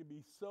day, there can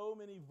be so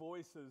many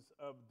voices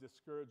of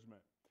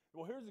discouragement.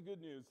 Well, here's the good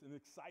news and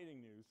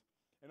exciting news.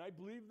 And I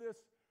believe this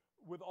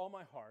with all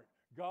my heart.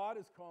 God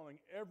is calling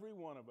every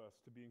one of us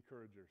to be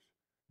encouragers.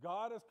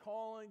 God is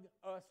calling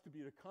us to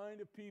be the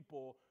kind of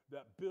people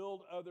that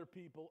build other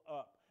people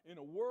up. In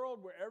a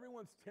world where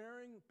everyone's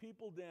tearing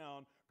people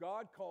down,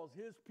 God calls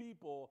his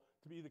people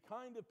to be the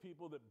kind of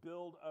people that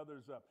build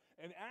others up.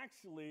 And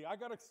actually, I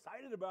got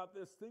excited about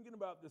this, thinking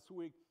about this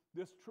week,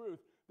 this truth,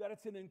 that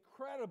it's an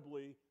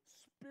incredibly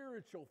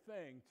spiritual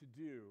thing to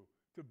do,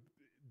 to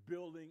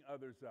building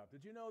others up.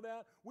 Did you know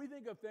that? We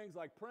think of things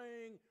like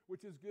praying,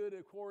 which is good,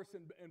 of course,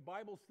 and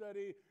Bible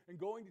study and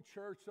going to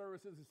church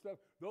services and stuff.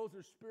 Those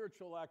are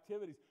spiritual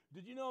activities.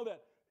 Did you know that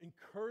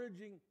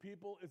encouraging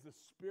people is a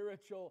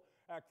spiritual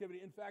activity?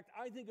 In fact,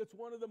 I think it's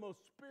one of the most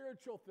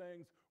spiritual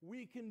things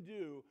we can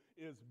do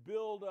is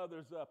build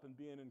others up and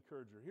be an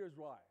encourager. Here's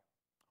why.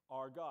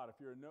 Our God, if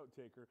you're a note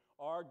taker,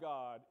 our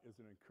God is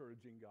an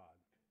encouraging God.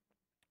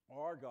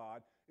 Our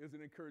God is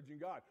an encouraging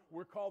God.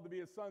 We're called to be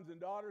his sons and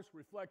daughters,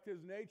 reflect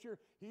his nature.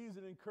 He's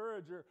an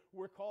encourager.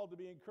 We're called to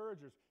be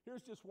encouragers.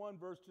 Here's just one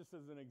verse just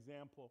as an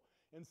example.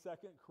 In 2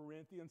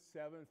 Corinthians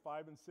 7,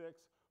 5 and 6,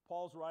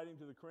 Paul's writing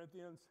to the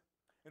Corinthians,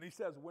 and he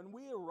says, when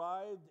we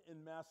arrived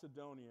in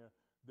Macedonia,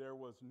 there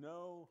was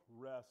no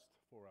rest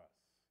for us.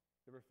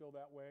 You ever feel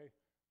that way?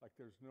 Like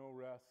there's no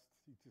rest.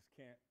 You just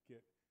can't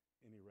get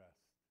any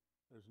rest.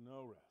 There's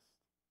no rest.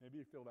 Maybe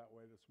you feel that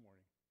way this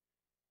morning.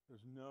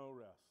 There's no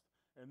rest.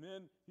 And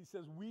then he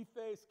says, we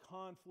face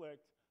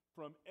conflict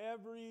from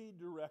every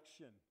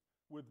direction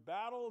with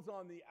battles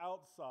on the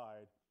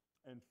outside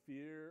and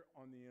fear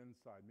on the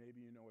inside.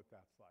 Maybe you know what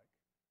that's like,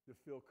 to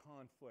feel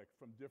conflict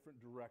from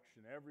different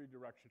direction,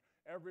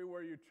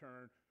 everywhere you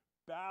turn,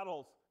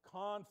 battles,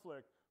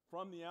 conflict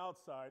from the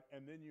outside,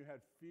 and then you had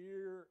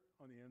fear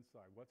on the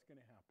inside. What's going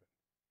to happen?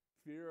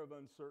 Fear of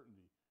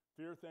uncertainty.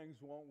 Fear things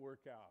won't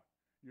work out.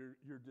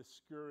 You're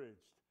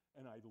discouraged.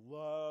 And I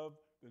love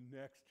the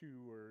next two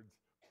words,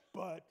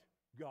 but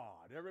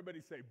God.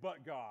 Everybody say,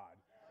 but God.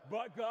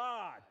 But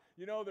God.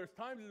 You know, there's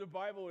times in the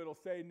Bible it'll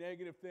say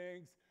negative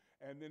things,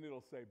 and then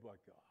it'll say, but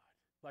God.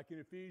 Like in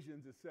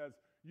Ephesians, it says,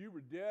 you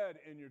were dead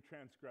in your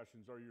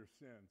transgressions or your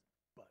sins,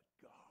 but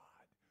God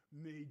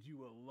made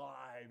you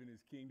alive in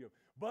his kingdom.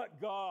 But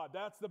God,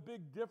 that's the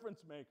big difference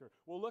maker.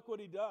 Well, look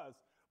what he does.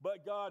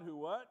 But God who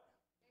what?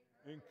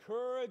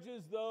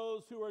 Encourages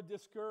those who are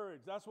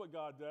discouraged. That's what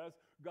God does.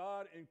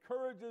 God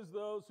encourages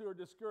those who are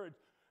discouraged.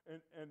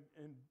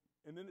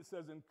 And then it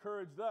says,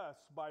 encouraged us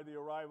by the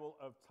arrival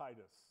of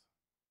Titus.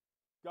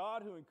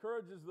 God who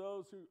encourages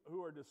those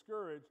who are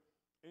discouraged,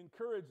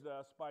 encouraged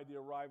us by the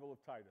arrival of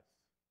Titus.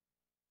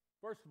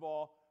 First of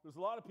all, there's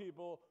a lot of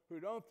people who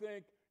don't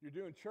think you're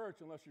doing church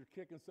unless you're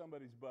kicking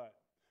somebody's butt.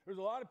 There's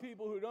a lot of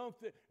people who don't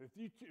think,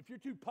 if you're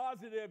too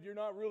positive, you're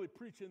not really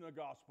preaching the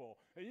gospel.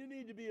 And you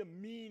need to be a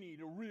meanie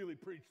to really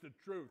preach the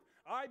truth.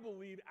 I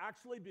believe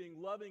actually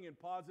being loving and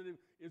positive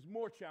is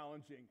more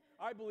challenging.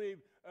 I believe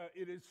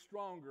it is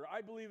stronger. I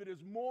believe it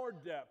is more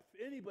depth.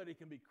 Anybody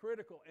can be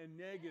critical and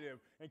negative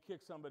and kick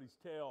somebody's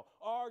tail.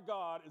 Our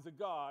God is a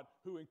God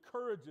who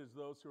encourages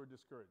those who are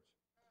discouraged.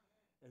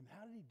 And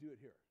how did he do it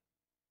here?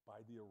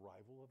 By the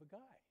arrival of a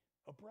guy,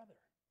 a brother.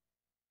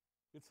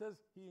 It says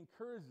he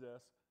encouraged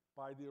us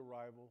by the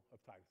arrival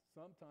of Titus.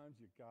 Sometimes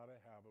you got to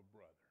have a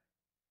brother.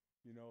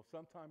 You know,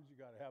 sometimes you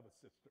got to have a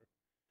sister.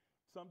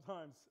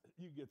 Sometimes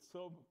you get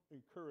so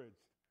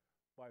encouraged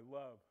by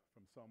love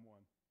from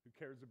someone who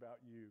cares about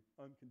you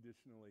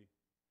unconditionally.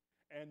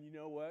 And you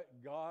know what?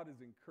 God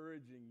is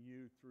encouraging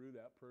you through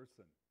that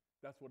person.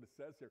 That's what it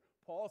says here.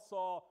 Paul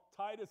saw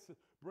Titus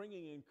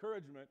bringing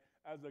encouragement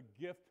as a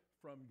gift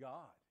from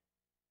God.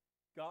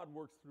 God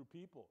works through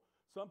people.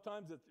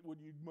 Sometimes when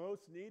you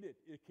most need it,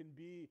 it can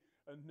be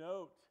a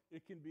note.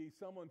 It can be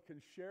someone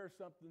can share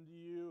something to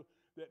you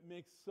that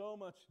makes so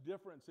much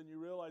difference, and you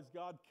realize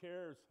God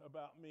cares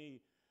about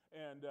me.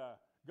 And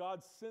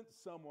God sent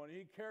someone.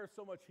 He cares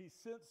so much, he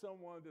sent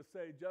someone to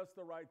say just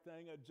the right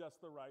thing at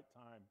just the right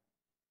time.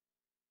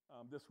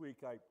 This week,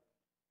 I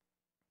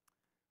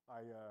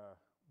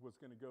was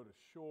going to go to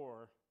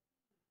Shore,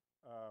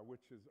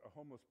 which is a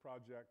homeless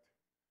project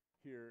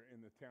here in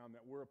the town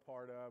that we're a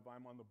part of.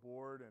 I'm on the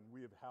board, and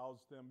we have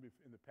housed them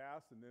in the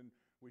past, and then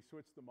we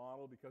switched the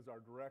model because our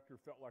director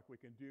felt like we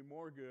can do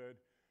more good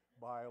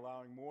by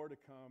allowing more to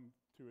come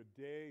to a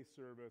day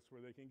service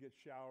where they can get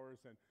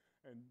showers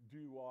and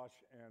do wash,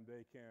 and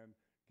they can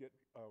get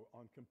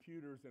on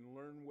computers and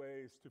learn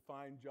ways to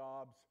find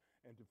jobs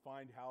and to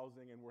find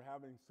housing, and we're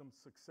having some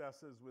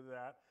successes with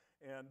that.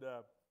 And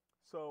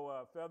so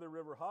Feather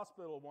River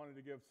Hospital wanted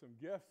to give some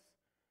gifts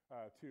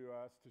to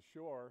us, to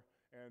Shore,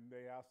 and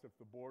they asked if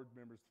the board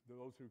members,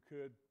 those who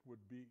could, would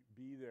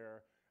be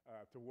there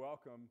to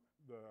welcome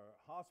the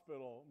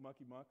hospital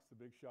monkey monks, the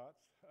big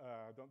shots.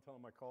 Don't tell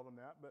them I called them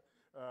that, but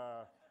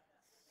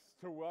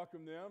to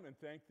welcome them and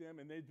thank them.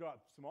 And they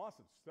dropped some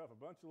awesome stuff, a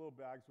bunch of little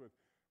bags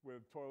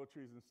with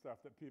toiletries and stuff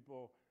that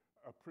people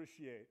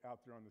appreciate out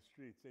there on the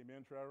streets.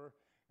 Amen, Trevor?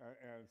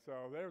 And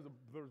so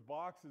there's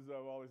boxes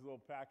of all these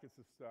little packets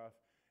of stuff.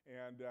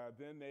 And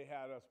then they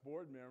had us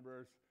board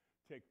members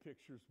take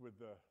pictures with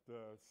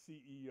the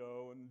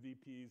CEO and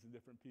VPs and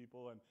different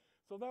people. And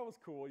so that was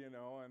cool, you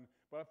know.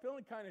 But I'm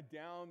feeling kind of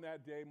down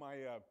that day.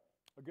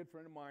 A good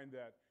friend of mine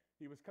that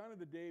he was kind of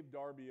the Dave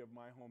Darby of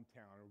my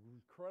hometown, an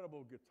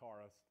incredible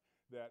guitarist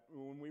that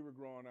when we were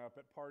growing up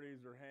at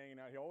parties or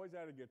hanging out, he always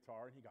had a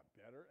guitar, and he got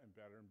better and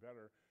better and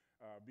better.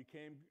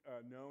 Became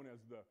known as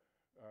the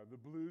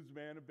blues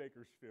man of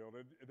Bakersfield.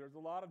 And there's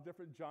a lot of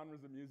different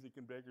genres of music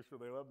in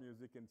Bakersfield. They love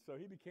music. And so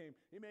he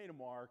made a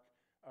mark.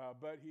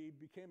 But he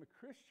became a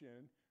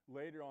Christian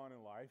later on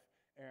in life,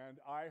 and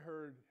I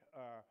heard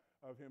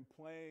of him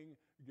playing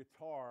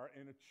guitar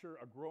in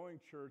a growing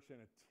church in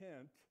a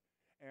tent.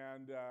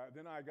 And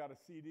then I got a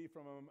CD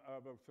from him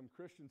of some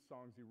Christian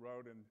songs he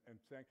wrote and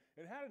sang.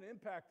 It had an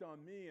impact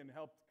on me and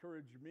helped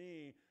encourage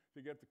me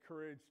to get the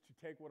courage to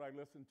take what I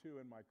listened to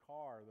in my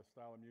car, the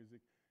style of music,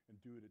 and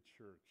do it at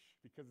church.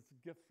 Because it's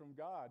a gift from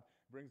God.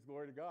 It brings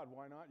glory to God.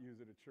 Why not use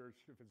it at church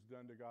if it's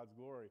done to God's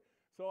glory?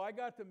 So I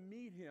got to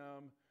meet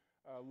him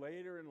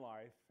later in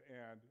life,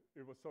 and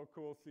it was so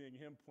cool seeing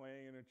him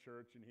playing in a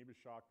church, and he was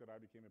shocked that I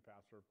became a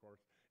pastor, of course.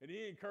 And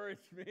he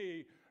encouraged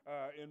me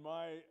in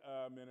my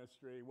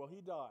ministry. Well, he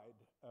died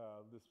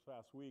this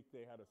past week.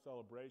 They had a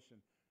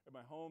celebration at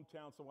my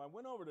hometown. So I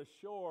went over to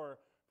Shore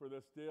for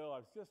this deal. I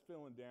was just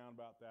feeling down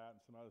about that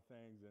and some other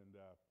things, and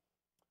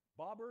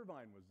Bob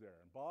Irvine was there.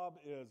 And Bob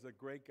is a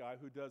great guy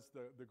who does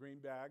the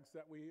green bags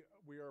that we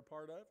are a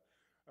part of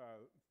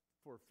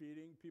for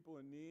feeding people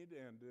in need.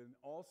 And then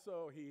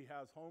also he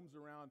has homes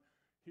around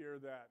here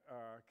that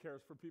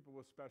cares for people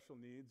with special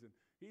needs. And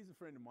he's a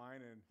friend of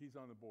mine, and he's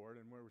on the board.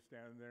 And we were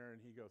standing there,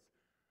 and he goes,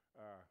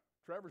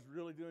 Trevor's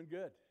really doing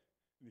good.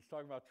 And he's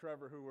talking about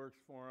Trevor, who works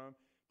for him.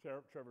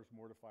 Trevor's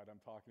mortified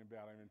I'm talking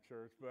about him in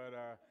church. But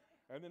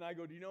and then I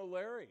go, do you know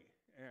Larry?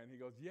 And he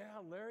goes,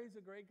 yeah, Larry's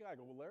a great guy. I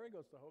go, well, Larry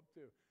goes to Hope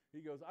too. He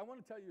goes, I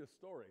want to tell you a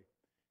story.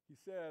 He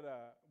said,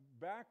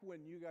 back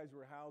when you guys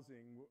were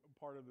housing,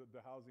 part of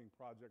the housing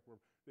project where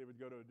they would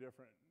go to a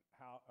different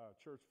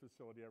church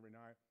facility every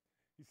night,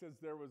 he says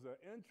there was an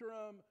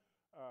interim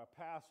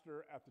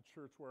pastor at the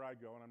church where I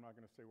go, and I'm not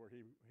going to say where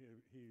he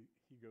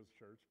goes to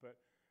church, but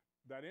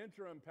that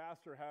interim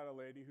pastor had a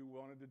lady who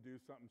wanted to do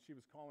something. She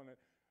was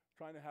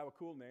trying to have a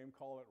cool name,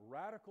 call it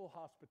radical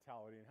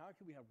hospitality. And how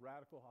can we have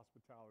radical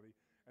hospitality?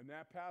 And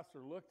that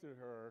pastor looked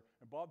at her,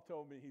 and Bob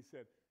told me, he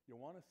said, you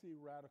want to see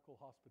radical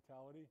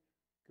hospitality?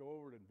 Go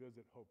over and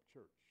visit Hope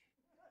Church.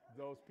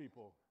 Those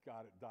people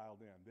got it dialed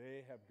in.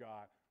 They have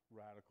got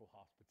radical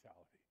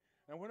hospitality.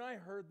 And when I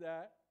heard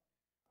that,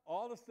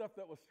 all the stuff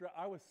that was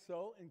I was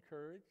so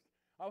encouraged.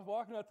 I was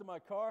walking out to my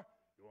car.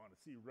 You want to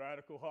see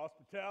radical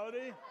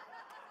hospitality?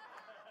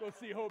 Go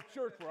see Hope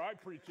Church where I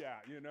preach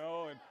at,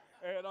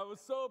 And I was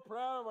so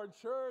proud of our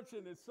church,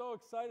 and it's so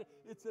exciting.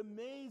 It's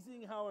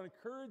amazing how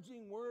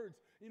encouraging words,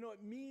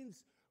 it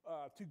means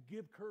to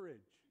give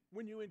courage.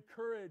 When you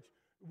encourage,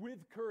 with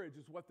courage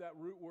is what that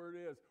root word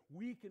is.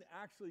 We can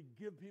actually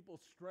give people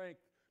strength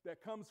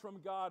that comes from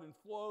God and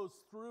flows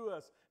through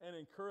us and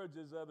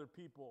encourages other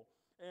people.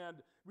 And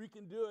we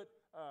can do it.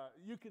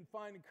 You can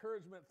find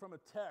encouragement from a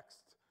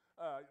text,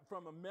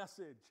 from a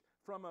message,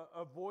 from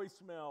a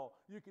voicemail.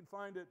 You can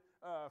find it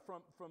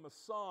from a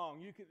song.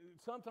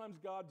 Sometimes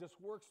God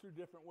just works through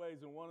different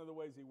ways, and one of the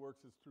ways he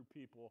works is through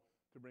people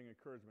to bring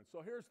encouragement.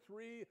 So here's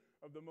 3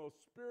 of the most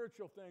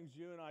spiritual things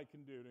you and I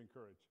can do to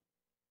encourage.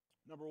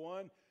 Number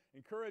 1,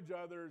 encourage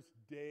others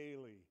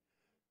daily.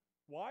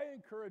 Why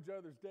encourage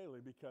others daily?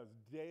 Because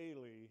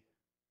daily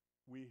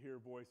we hear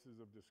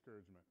voices of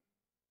discouragement.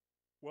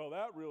 Well,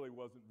 that really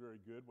wasn't very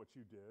good, what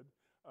you did.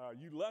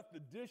 You left the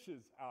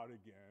dishes out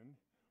again.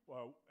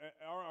 Well,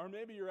 or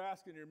maybe you're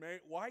asking your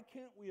mate, why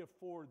can't we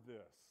afford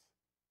this?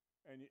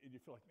 And you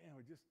feel like, man,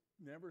 we just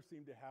never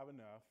seem to have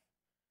enough.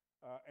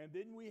 And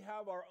then we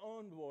have our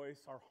own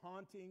voice, our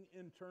haunting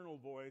internal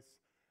voice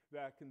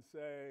that can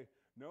say,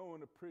 no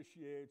one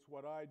appreciates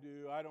what I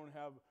do. I don't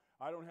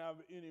have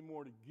any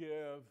more to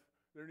give.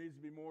 There needs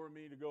to be more of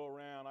me to go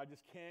around. I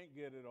just can't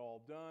get it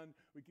all done.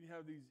 We can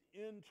have these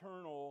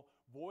internal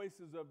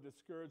voices of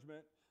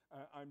discouragement.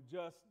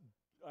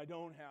 I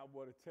don't have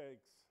what it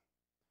takes.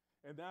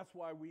 And that's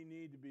why we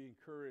need to be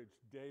encouraged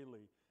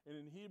daily. And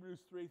in Hebrews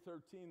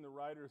 3:13, the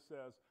writer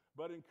says,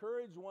 but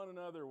encourage one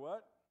another,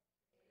 what?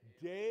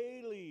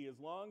 Daily, as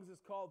long as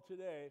it's called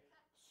today,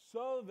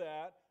 so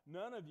that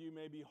none of you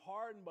may be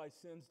hardened by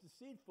sin's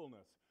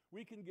deceitfulness.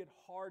 We can get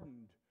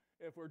hardened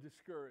if we're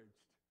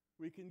discouraged.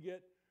 We can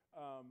get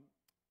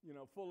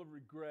full of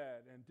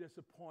regret and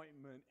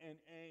disappointment and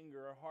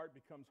anger. Our heart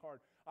becomes hard.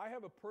 I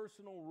have a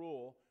personal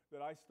rule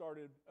that I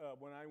started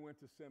when I went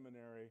to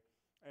seminary,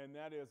 and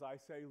that is I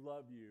say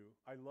love you.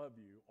 I love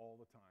you all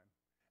the time.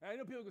 And I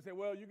know people can say,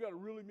 well, you got to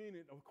really mean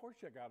it. Of course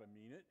you got to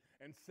mean it.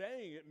 And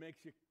saying it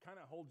makes you kind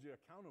of holds you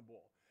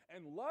accountable.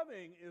 And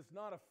loving is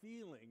not a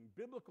feeling.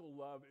 Biblical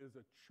love is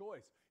a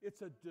choice.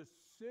 It's a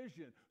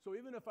decision. So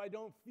even if I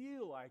don't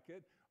feel like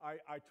it,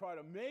 I try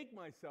to make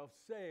myself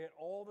say it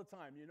all the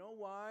time. You know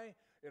why?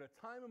 At a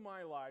time in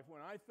my life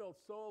when I felt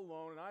so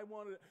alone and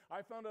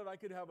I found out I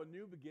could have a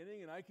new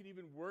beginning and I could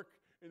even work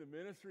in the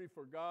ministry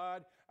for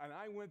God. And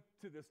I went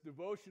to this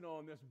devotional,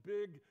 and this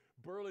big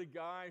burly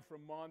guy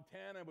from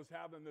Montana was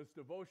having this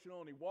devotional,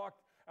 and he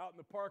walked out in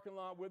the parking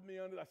lot with me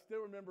I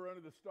still remember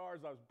under the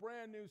stars. I was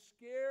brand new,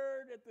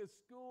 scared at this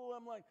school.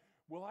 I'm like,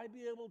 will I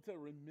be able to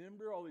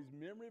remember all these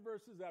memory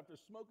verses after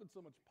smoking so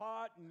much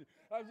pot? And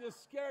I was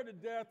just scared to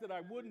death that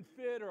I wouldn't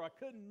fit or I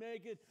couldn't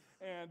make it.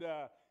 And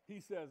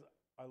he says,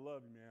 I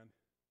love you, man.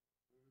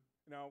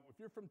 Now, if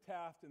you're from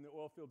Taft in the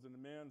oil fields and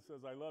the man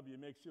says, I love you, it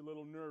makes you a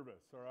little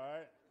nervous, all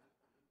right?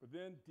 But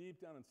then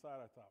deep down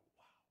inside, I thought,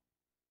 wow,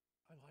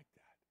 I like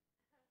that.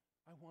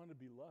 I want to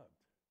be loved.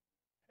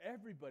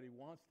 Everybody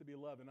wants to be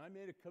loved. And I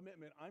made a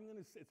commitment.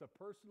 It's a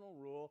personal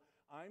rule.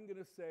 I'm going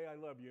to say I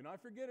love you. And I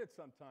forget it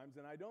sometimes,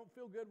 and I don't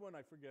feel good when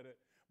I forget it.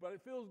 But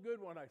it feels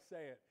good when I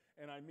say it,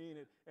 and I mean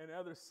it, and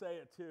others say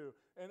it too.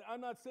 And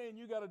I'm not saying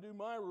you got to do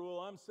my rule.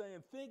 I'm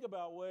saying think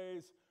about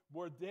ways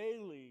where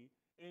daily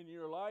in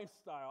your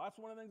lifestyle. That's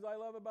one of the things I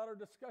love about our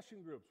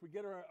discussion groups. We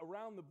get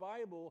around the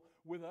Bible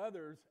with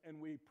others, and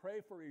we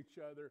pray for each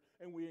other,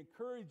 and we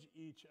encourage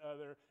each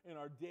other in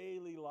our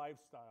daily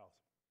lifestyles.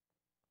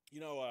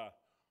 You know,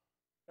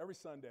 every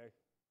Sunday,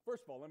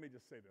 first of all, let me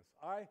just say this.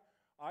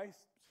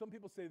 Some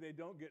people say they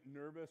don't get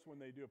nervous when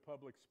they do a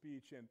public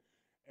speech,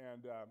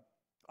 and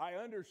I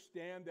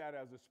understand that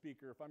as a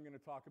speaker. If I'm going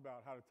to talk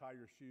about how to tie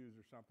your shoes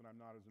or something, I'm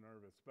not as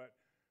nervous. But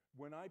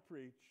when I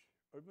preach,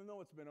 even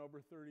though it's been over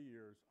 30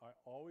 years, I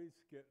always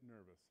get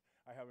nervous.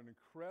 I have an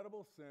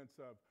incredible sense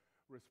of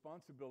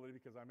responsibility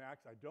because I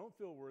don't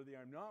feel worthy.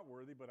 I'm not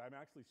worthy, but I'm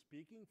actually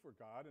speaking for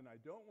God, and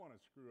I don't want to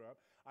screw up.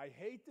 I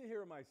hate to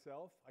hear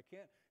myself.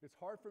 It's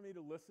hard for me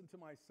to listen to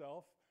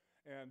myself.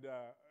 And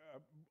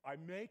I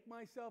make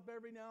myself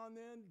every now and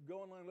then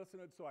go online and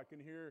listen to it so I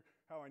can hear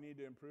how I need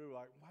to improve.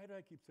 Like, why do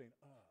I keep saying,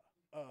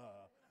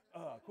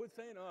 quit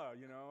saying,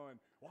 and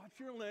watch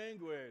your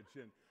language.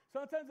 And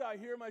sometimes I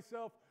hear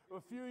myself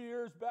a few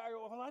years back,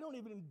 well, I don't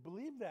even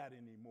believe that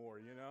anymore,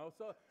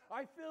 So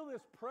I feel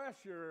this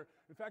pressure.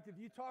 In fact, if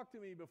you talk to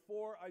me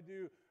before I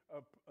do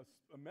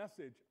a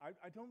message,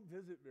 I don't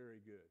visit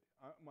very good.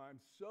 I'm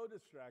so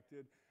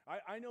distracted.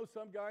 I know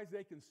some guys,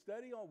 they can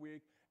study all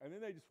week, and then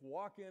they just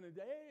walk in and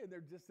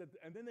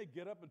and then they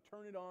get up and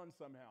turn it on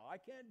somehow. I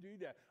can't do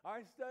that.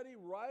 I study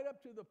right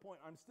up to the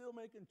point. I'm still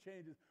making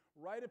changes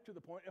right up to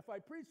the point. If I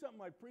preach something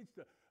I preached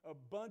a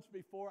bunch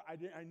before, I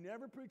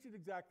never preach it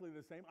exactly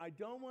the same. I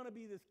don't want to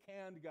be this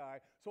canned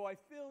guy, so I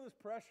feel this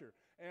pressure.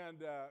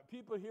 And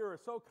people here are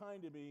so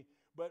kind to me,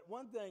 but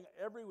one thing,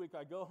 every week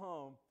I go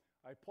home,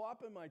 I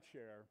plop in my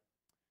chair,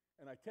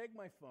 and I take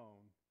my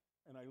phone,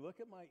 and I look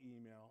at my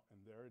email,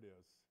 and there it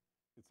is.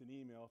 It's an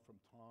email from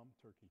Tom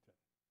Turkington.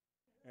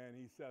 And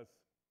he says,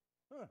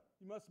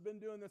 you must have been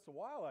doing this a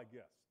while, I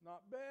guess.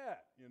 Not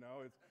bad,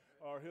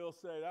 or he'll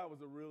say, that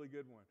was a really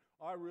good one.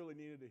 I really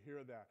needed to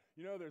hear that.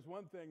 There's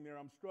one thing there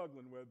I'm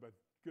struggling with, but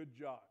good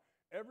job.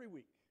 Every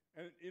week.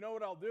 And you know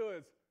what I'll do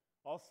is,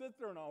 I'll sit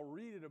there and I'll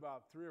read it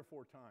about 3 or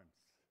 4 times.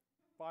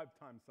 5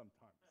 times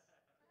sometimes.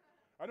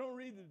 I don't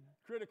read the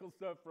critical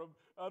stuff from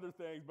other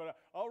things, but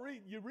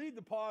you read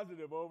the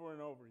positive over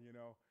and over,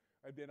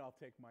 and then I'll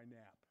take my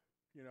nap.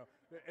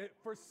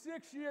 For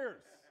 6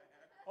 years,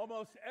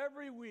 almost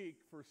every week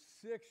for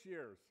 6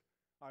 years,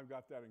 I've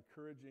got that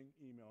encouraging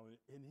email.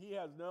 And he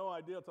has no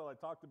idea until I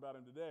talked about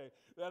him today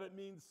that it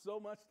means so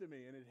much to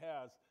me, and it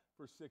has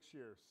for 6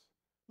 years.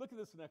 Look at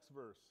this next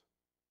verse.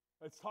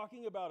 It's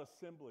talking about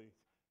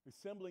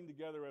assembling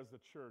together as the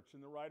church.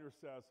 And the writer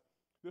says,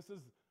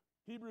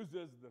 Hebrews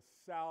is the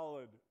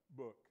salad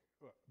book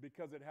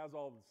because it has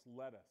all this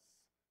lettuce.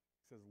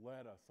 He says,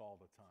 let us all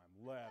the time.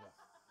 Let us.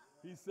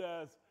 He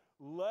says,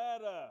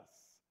 let us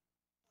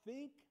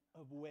think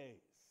of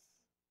ways.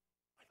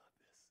 I love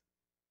this.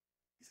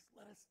 He says,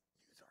 let us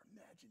use our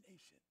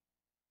imagination.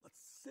 Let's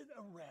sit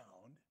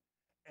around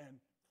and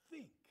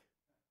think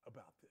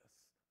about this.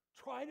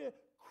 Try to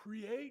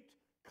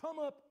come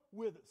up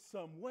with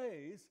some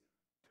ways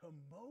to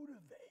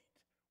motivate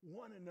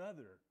one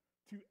another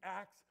to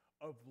acts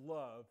of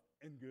love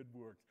and good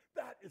works.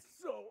 That is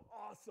so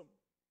awesome.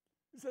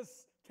 It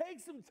says, take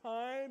some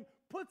time,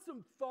 put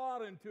some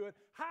thought into it.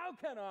 How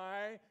can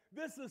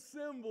this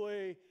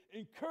assembly,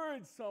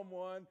 encourage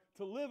someone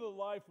to live a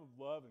life of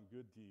love and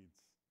good deeds?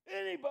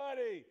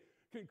 Anybody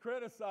can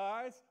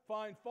criticize,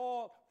 find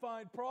fault,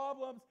 find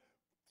problems.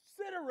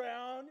 Sit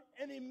around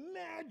and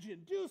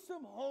imagine, do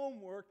some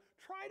homework,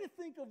 try to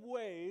think of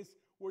ways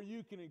where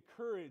you can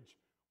encourage,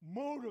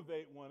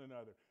 motivate one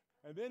another.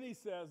 And then he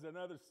says,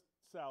 another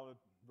salad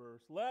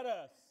verse, let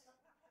us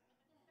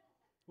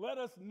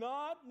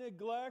not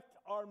neglect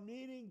our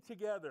meeting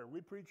together.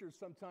 We preachers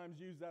sometimes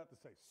use that to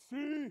say,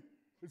 see,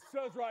 it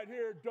says right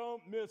here,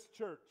 don't miss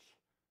church.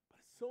 But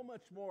it's so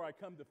much more I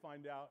come to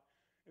find out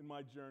in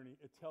my journey.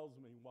 It tells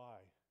me why.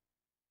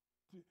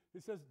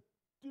 It says,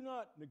 do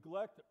not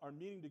neglect our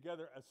meeting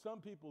together as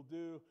some people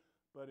do,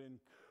 but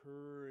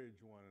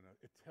encourage one another.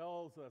 It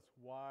tells us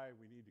why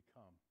we need to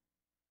come.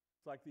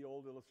 It's like the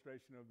old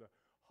illustration of the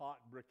hot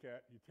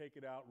briquette. You take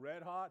it out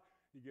red hot,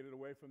 you get it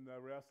away from the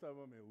rest of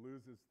them, it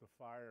loses the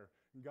fire.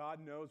 And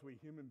God knows we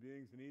human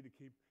beings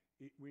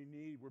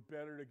we're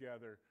better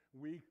together.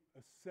 We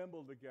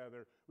assemble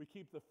together. We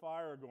keep the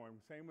fire going.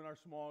 Same in our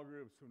small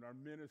groups, in our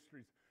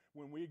ministries.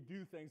 When we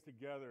do things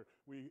together,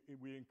 we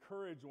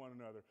encourage one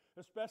another,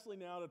 especially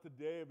now that the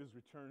day of his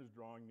return is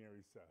drawing near,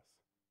 he says.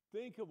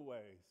 Think of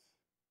ways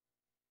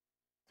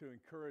to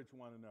encourage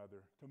one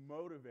another, to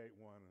motivate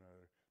one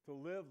another, to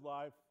live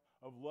life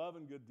of love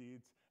and good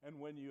deeds. And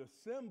when you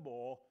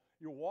assemble,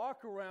 you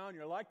walk around,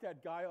 you're like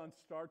that guy on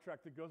Star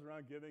Trek that goes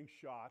around giving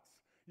shots.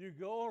 You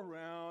go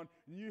around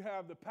and you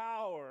have the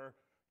power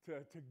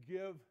to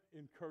give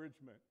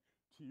encouragement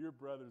to your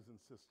brothers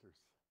and sisters.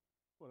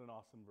 What an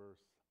awesome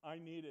verse. I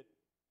need it.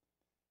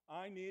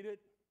 I need it.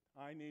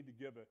 I need to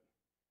give it.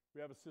 We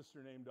have a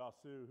sister named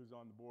Dasu who's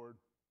on the board.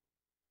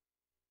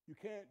 You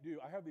can't do,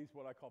 I have these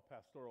what I call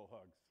pastoral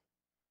hugs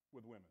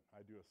with women.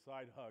 I do a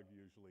side hug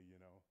usually,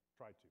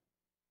 try to.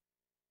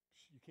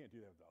 You can't do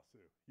that with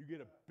Dasu. You get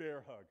a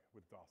bear hug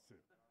with Dasu.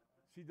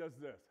 She does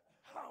this.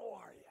 How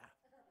are you?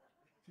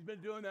 She's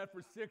been doing that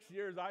for 6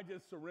 years. I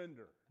just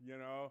surrender,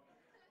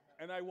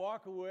 And I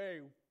walk away,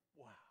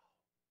 wow,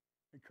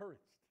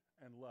 encouraged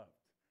and loved.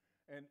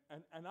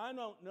 And I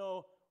don't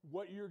know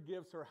what your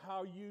gifts or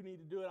how you need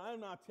to do it. I'm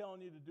not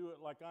telling you to do it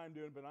like I'm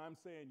doing, but I'm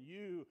saying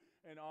you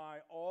and I,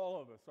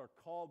 all of us, are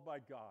called by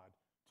God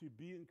to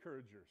be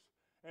encouragers.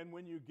 And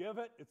when you give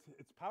it,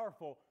 it's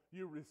powerful.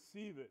 You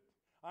receive it.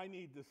 I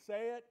need to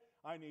say it,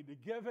 I need to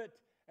give it,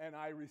 and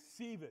I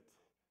receive it.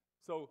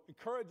 So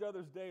encourage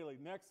others daily.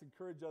 Next,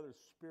 encourage others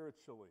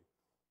spiritually.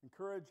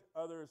 Encourage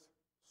others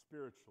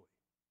spiritually.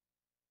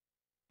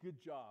 Good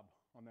job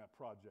on that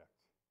project.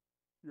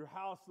 Your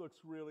house looks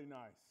really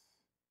nice.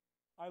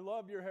 I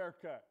love your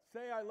haircut.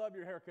 Say I love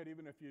your haircut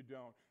even if you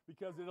don't,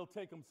 because it'll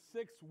take them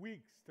 6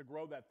 weeks to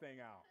grow that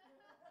thing out.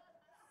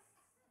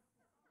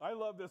 I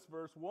love this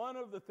verse. One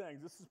of the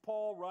things, this is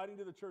Paul writing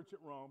to the church at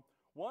Rome,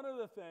 one of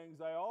the things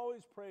I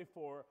always pray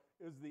for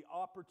is the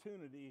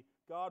opportunity,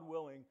 God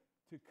willing,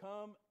 to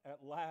come at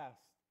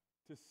last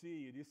to see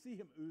you. Do you see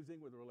him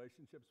oozing with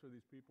relationships for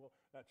these people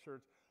at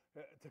church?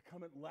 To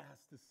come at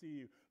last to see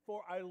you.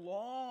 For I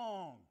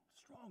long,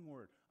 strong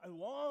word, I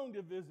long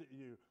to visit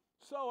you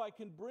so I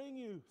can bring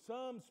you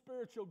some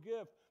spiritual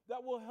gift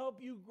that will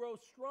help you grow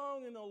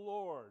strong in the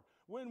Lord.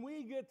 When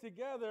we get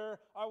together,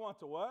 I want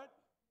to what?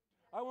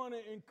 I want to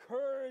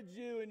encourage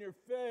you in your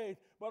faith,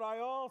 but I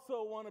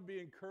also want to be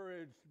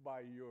encouraged by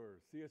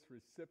yours. See, it's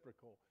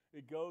reciprocal.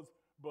 It goes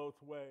both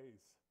ways.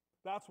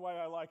 That's why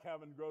I like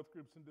having growth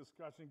groups and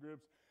discussion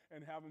groups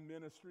and having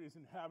ministries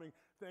and having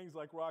things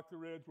like Rock the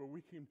Ridge where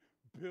we can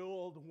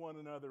build one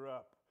another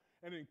up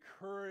and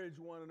encourage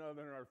one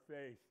another in our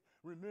faith,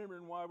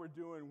 remembering why we're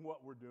doing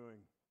what we're doing.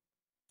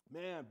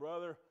 Man,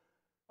 brother,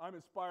 I'm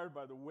inspired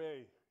by the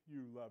way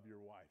you love your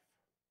wife.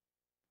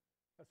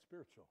 That's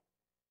spiritual.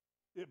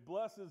 It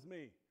blesses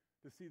me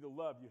to see the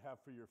love you have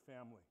for your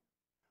family.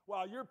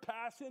 While your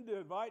passion to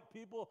invite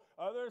people,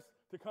 others,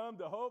 to come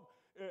to hope,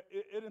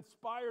 it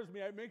inspires me.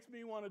 It makes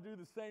me want to do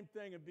the same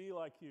thing and be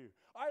like you.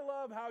 I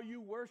love how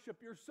you worship.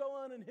 You're so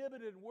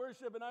uninhibited in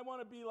worship, and I want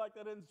to be like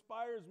that. It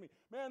inspires me.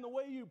 Man, the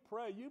way you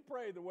pray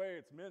the way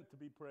it's meant to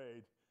be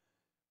prayed.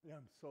 Yeah,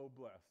 I'm so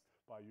blessed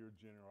by your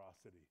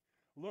generosity.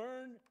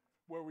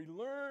 We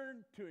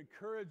learn to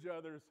encourage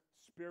others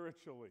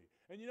spiritually.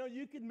 And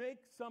you can make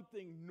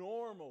something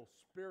normal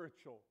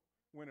spiritual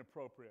when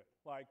appropriate.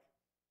 Like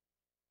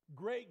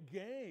great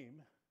game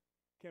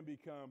can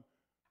become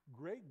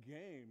great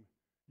game.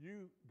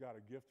 You got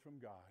a gift from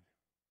God.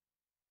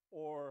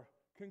 Or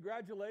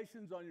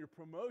congratulations on your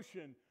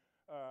promotion.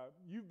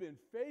 You've been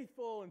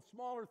faithful in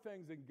smaller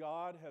things and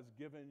God has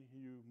given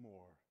you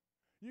more.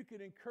 You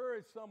can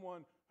encourage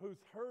someone who's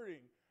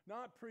hurting,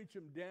 not preach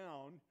them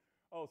down.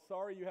 Oh,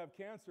 sorry you have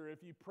cancer.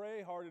 If you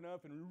pray hard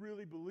enough and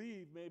really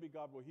believe, maybe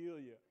God will heal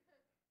you.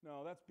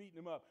 No, that's beating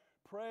them up.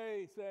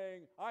 Pray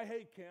saying, I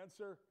hate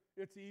cancer.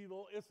 It's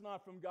evil. It's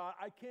not from God.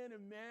 I can't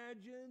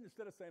imagine,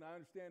 instead of saying, I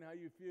understand how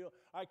you feel,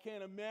 I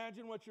can't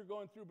imagine what you're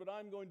going through, but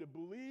I'm going to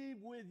believe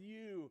with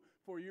you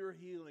for your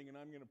healing, and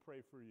I'm going to pray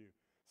for you.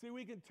 See,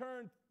 we can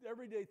turn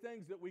everyday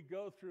things that we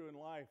go through in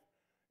life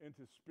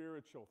into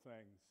spiritual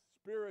things,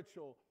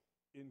 spiritual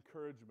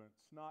encouragements,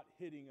 not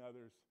hitting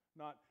others,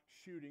 not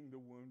shooting the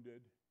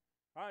wounded.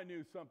 I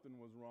knew something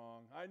was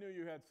wrong. I knew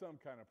you had some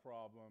kind of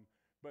problem,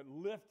 but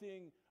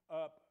lifting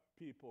up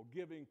people,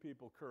 giving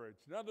people courage.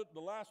 Now,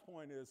 the last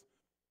point is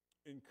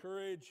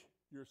encourage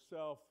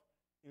yourself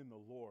in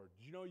the Lord.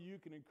 Do you know you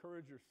can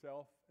encourage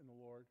yourself in the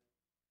Lord?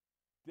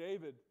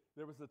 David,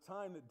 there was a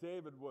time that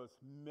David was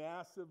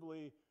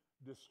massively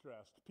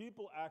distressed.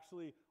 People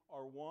actually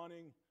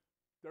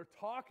they're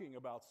talking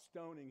about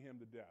stoning him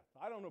to death.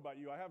 I don't know about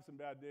you. I have some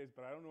bad days,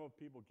 but I don't know if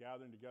people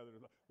gathering together,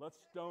 let's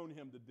stone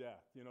him to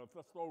death.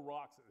 Let's throw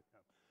rocks at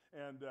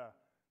him. And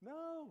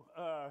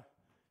no,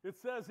 it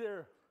says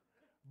here,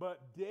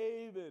 but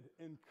David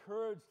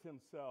encouraged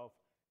himself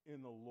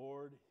in the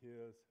Lord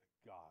his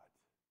God.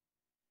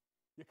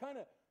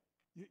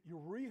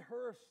 You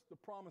rehearse the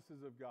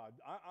promises of God.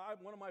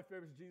 One of my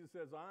favorites, Jesus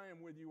says, I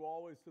am with you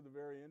always to the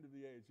very end of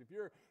the age. If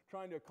you're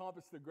trying to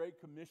accomplish the Great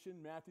Commission,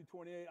 Matthew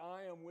 28,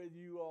 I am with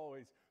you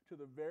always to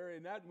the very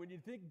end. When you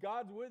think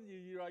God's with you,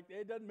 you're like,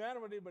 it doesn't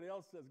matter what anybody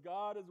else says.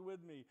 God is with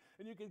me.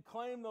 And you can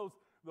claim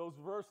those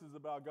verses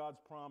about God's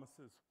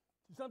promises.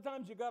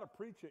 Sometimes you got to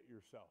preach it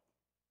yourself.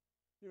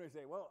 You may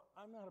say, well,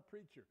 I'm not a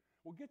preacher.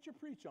 Well, get your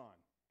preach on.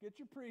 Get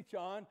your preach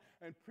on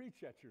and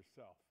preach at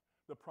yourself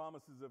the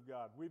promises of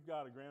God. We've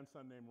got a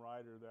grandson named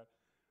Ryder that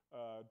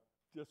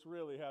just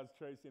really has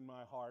Tracy in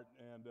my heart.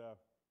 And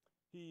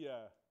he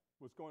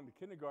was going to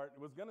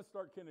kindergarten, was going to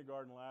start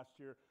kindergarten last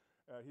year.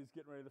 He's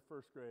getting ready to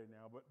first grade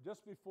now. But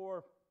just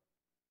before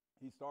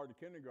he started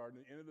kindergarten.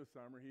 At the end of the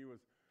summer, he was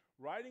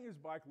riding his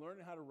bike,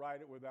 learning how to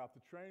ride it without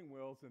the training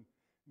wheels, and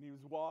he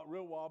was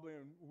real wobbly,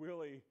 and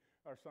Willie,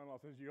 our son-in-law,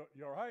 says, you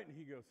all right? And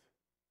he goes,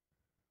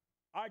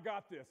 I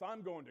got this.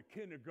 I'm going to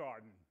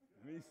kindergarten.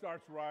 And he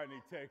starts riding,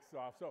 he takes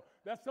off. So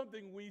that's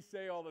something we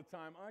say all the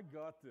time. I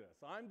got this.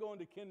 I'm going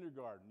to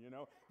kindergarten, you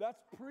know. That's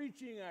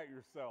preaching at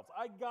yourselves.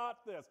 I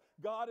got this.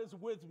 God is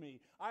with me.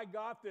 I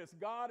got this.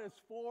 God is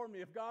for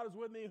me. If God is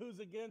with me, who's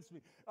against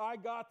me? I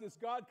got this.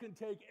 God can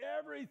take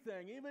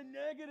everything, even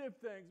negative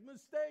things,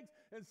 mistakes,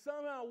 and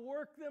somehow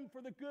work them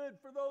for the good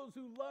for those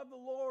who love the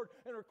Lord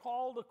and are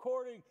called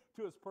according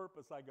to his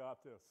purpose. I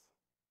got this.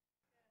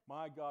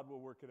 My God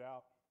will work it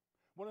out.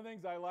 One of the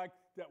things I like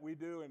that we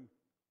do in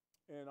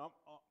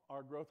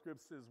our growth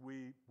groups is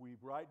we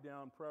write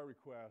down prayer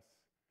requests,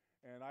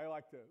 and I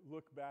like to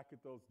look back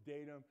at those,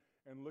 date them,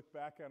 and look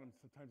back at them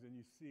sometimes, and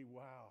you see,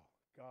 wow,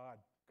 God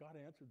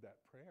answered that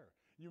prayer.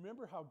 You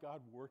remember how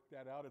God worked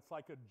that out? It's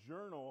like a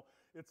journal.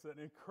 It's an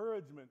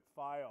encouragement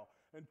file.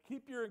 And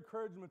keep your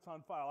encouragements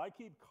on file. I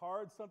keep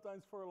cards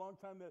sometimes for a long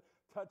time that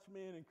touch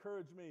me and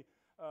encourage me.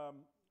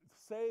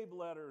 Save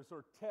letters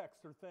or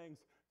texts or things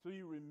so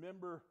you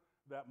remember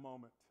that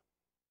moment.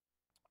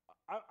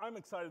 I'm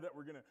excited that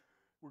we're going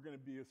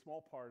to be a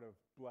small part of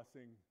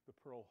blessing the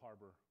Pearl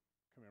Harbor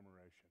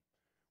commemoration.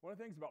 One of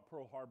the things about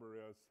Pearl Harbor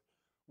is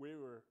we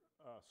were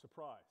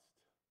surprised.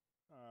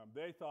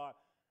 They thought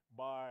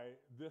by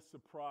this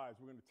surprise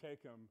we're going to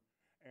take them,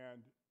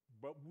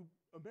 but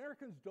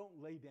Americans don't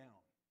lay down.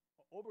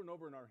 Over and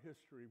over in our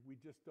history, we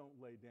just don't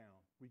lay down.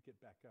 We get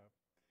back up.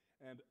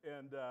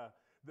 And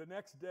the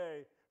next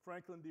day,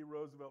 Franklin D.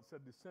 Roosevelt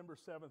said December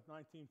 7th,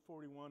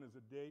 1941 is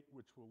a date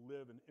which will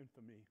live in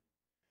infamy.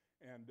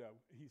 And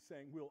he's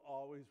saying we'll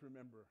always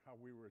remember how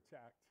we were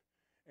attacked.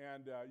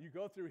 And you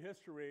go through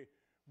history,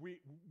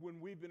 when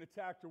we've been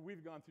attacked or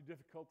we've gone through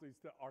difficulties,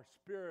 our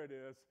spirit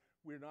is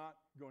we're not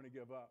going to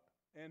give up.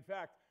 And in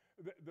fact,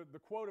 the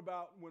quote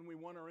about when we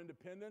won our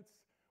independence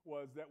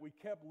was that we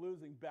kept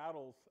losing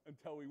battles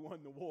until we won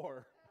the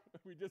war.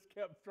 We just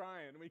kept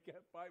trying. We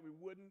kept fighting. We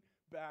wouldn't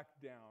back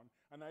down.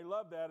 And I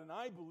love that. And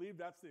I believe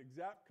that's the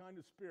exact kind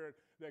of spirit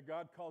that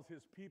God calls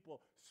his people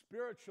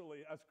spiritually.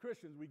 As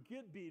Christians, we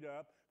get beat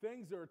up.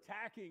 Things are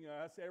attacking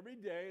us every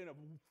day in a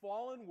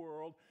fallen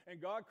world. And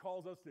God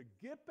calls us to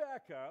get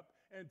back up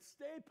and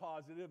stay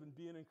positive and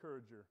be an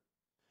encourager.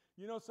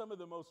 You know, some of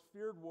the most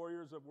feared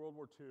warriors of World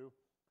War II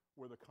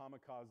were the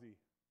kamikaze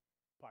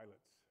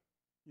pilots.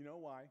 You know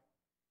why?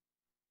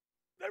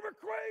 They were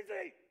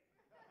crazy.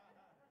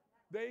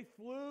 They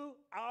flew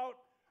out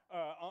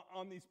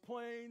on these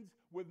planes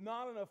with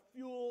not enough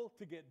fuel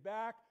to get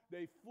back.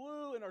 They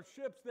flew in our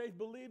ships. They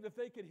believed if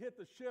they could hit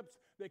the ships,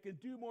 they could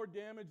do more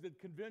damage than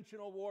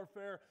conventional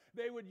warfare.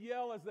 They would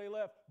yell as they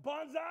left,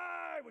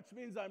 "Banzai!" which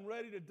means I'm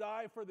ready to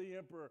die for the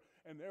emperor.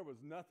 And there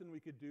was nothing we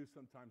could do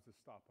sometimes to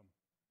stop them.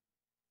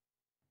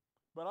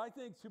 But I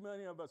think too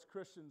many of us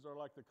Christians are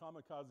like the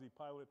kamikaze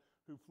pilot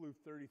who flew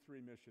 33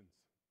 missions.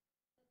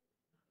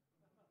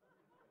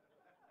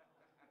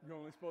 You're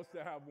only supposed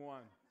to have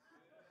one.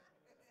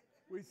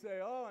 We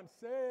say, oh, I'm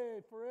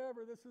saved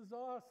forever. This is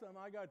awesome.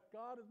 I got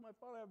God as my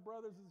father. I have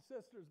brothers and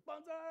sisters.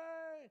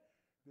 Banzai!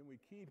 Then we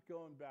keep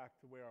going back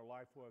to where our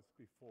life was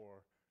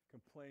before,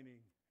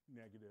 complaining,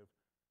 negative,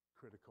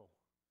 critical.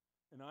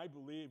 And I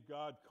believe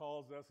God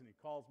calls us and he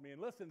calls me. And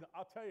listen,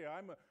 I'll tell you,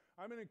 I'm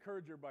an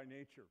encourager by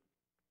nature.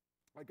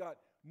 I got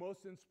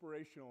most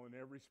inspirational in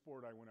every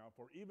sport I went out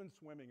for, even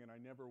swimming, and I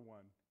never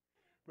won.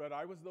 But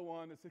I was the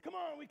one that said, come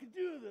on, we can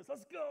do this.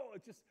 Let's go.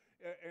 It just,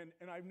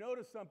 and I've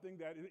noticed something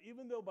that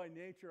even though by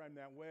nature I'm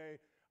that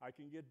way, I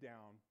can get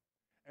down.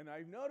 And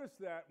I've noticed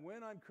that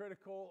when I'm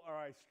critical or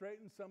I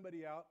straighten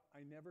somebody out,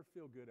 I never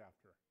feel good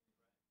after.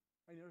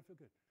 I never feel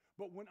good.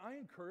 But when I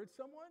encourage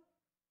someone,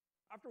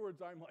 afterwards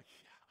I'm like,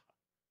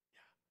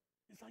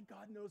 yeah. It's like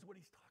God knows what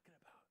he's talking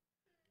about.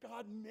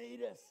 God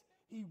made us.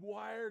 He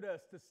wired us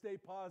to stay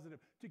positive,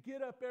 to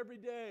get up every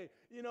day,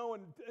 you know,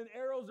 and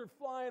arrows are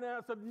flying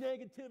at us of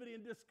negativity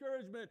and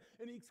discouragement,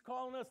 and he's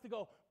calling us to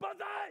go,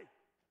 Banzai!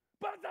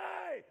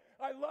 Banzai!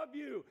 I love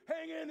you.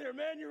 Hang in there,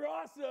 man. You're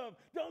awesome.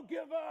 Don't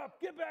give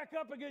up. Get back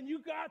up again. You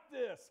got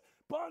this.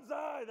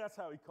 Banzai! That's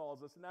how he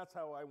calls us, and that's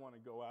how I want to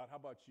go out. How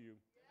about you?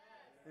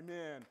 Yes.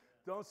 Amen.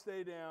 Don't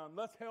stay down.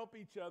 Let's help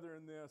each other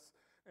in this,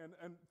 and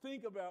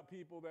think about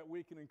people that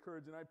we can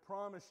encourage, and I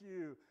promise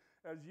you,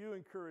 as you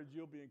encourage,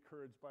 you'll be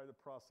encouraged by the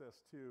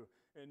process too.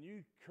 And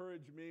you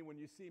encourage me when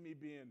you see me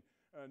being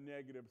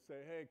negative. Say,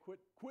 hey,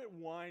 quit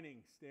whining,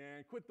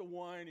 Stan. Quit the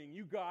whining.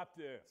 You got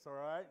this, all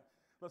right?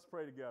 Let's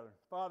pray together.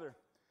 Father,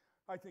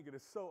 I think it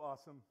is so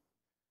awesome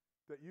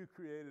that you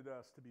created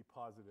us to be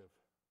positive.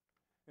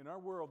 In our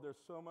world, there's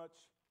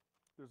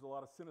a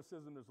lot of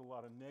cynicism, there's a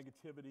lot of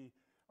negativity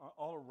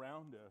all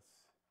around us.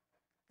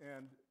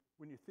 And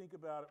when you think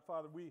about it,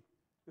 Father,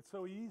 it's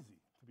so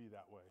easy to be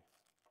that way.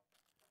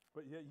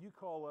 But yet you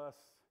call us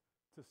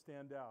to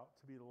stand out,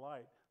 to be the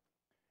light.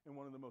 And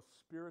one of the most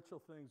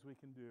spiritual things we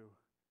can do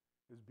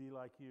is be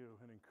like you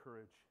and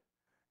encourage.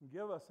 And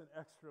give us an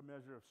extra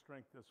measure of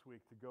strength this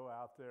week to go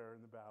out there in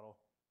the battle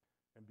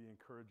and be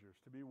encouragers,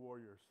 to be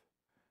warriors.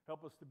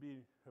 Help us to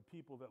be a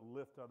people that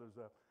lift others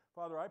up.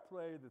 Father, I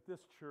pray that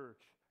this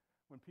church,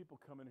 when people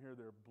come in here,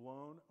 they're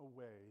blown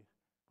away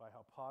by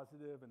how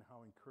positive and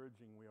how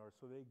encouraging we are,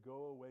 so they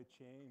go away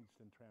changed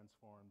and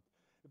transformed.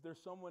 If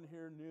there's someone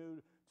here new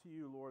to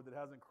you, Lord, that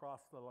hasn't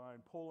crossed the line,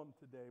 pull them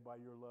today by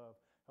your love.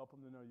 Help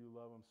them to know you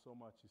love them so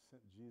much. You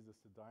sent Jesus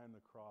to die on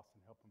the cross,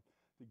 and help them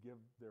to give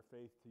their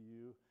faith to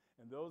you.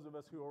 And those of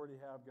us who already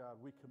have, God,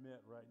 we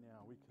commit right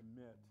now. We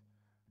commit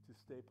to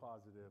stay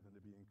positive and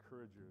to be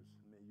encouragers.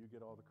 And may you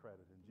get all the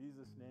credit. In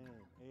Jesus'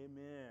 name,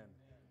 amen.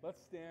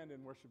 Let's stand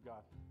and worship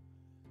God.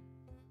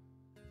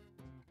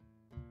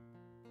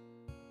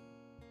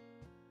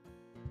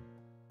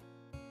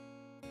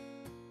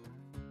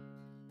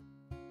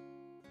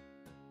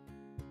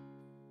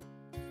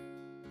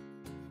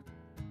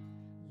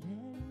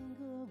 Letting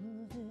go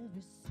of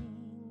every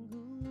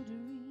single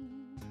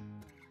dream,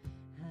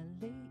 I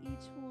lay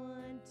each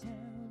one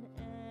down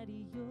at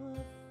your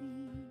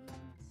feet.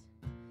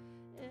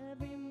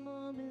 Every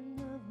moment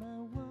of my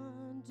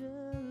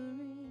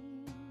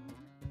wandering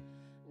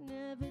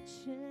never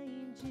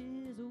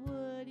changes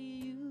what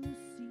you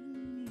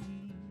see.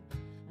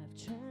 I've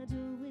tried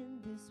to win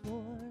this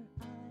war,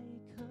 I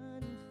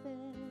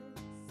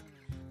confess.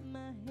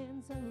 My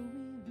hands are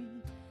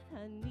weary, I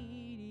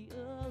need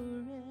your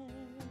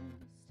rest.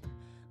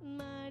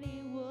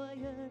 Mighty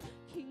warrior,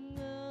 king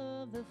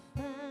of the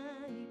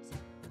fight.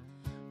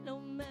 No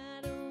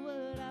matter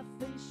what I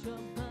face, you're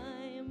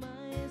by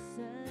my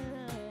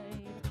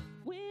side.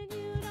 When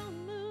you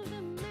don't move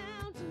the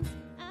mountains,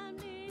 I'm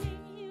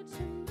needing you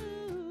to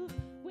move.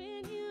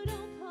 When you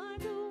don't part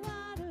the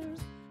waters,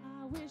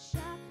 I wish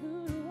I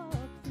could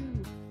walk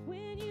through.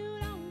 When you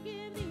don't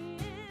give the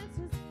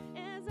answers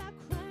as I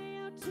cry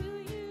out to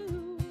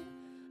you,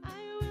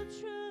 I will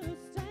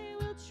trust, I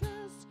will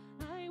trust,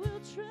 I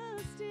will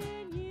trust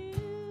in you.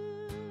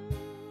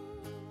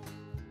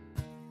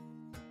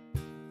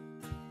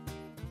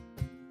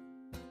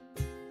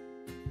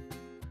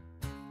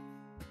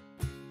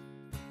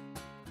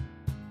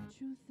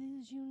 Truth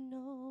is, you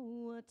know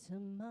what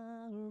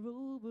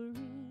tomorrow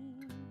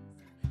brings.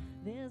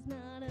 There's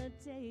not a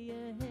day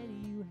ahead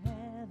you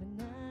have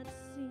not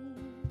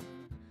seen.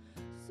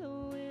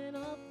 So in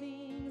all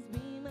things,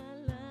 be my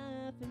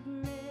life and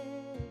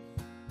breath.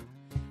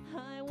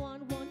 I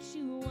want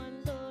you,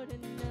 want Lord,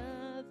 and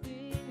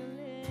nothing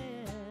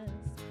less.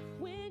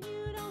 When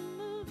you don't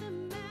move the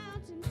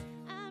mountains,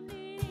 I'm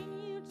needing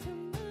you to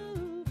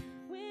move.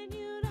 When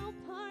you don't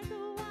part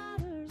the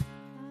waters,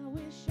 I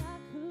wish I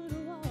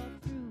could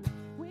walk through.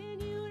 When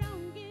you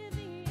don't give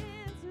the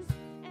answers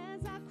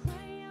as I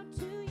cry out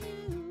to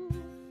you,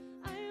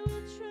 I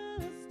will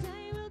trust,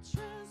 I will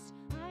trust,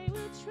 I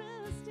will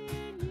trust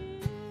in you.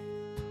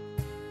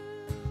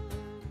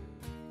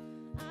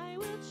 I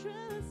will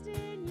trust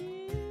in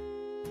you.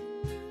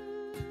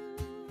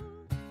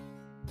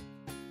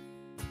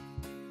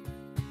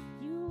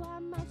 You are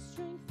my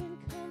strength and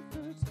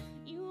comfort.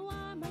 You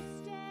are my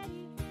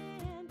steady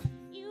hand.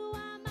 You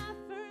are my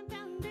firm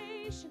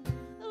foundation,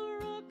 the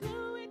rock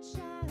on which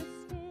I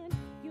stand.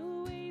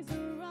 Your ways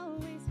are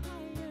always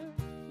higher.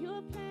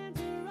 Your plans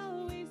are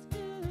always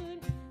good.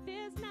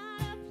 There's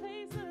not a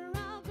place where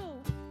I'll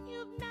go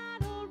you've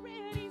not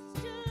already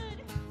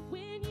stood.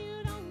 When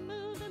you don't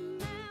move the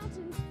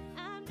mountains,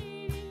 I'm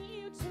needing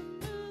you to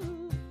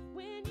move.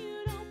 When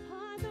you don't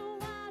part the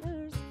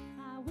waters,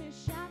 I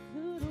wish I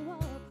could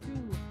walk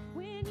through.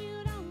 When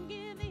you don't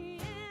give the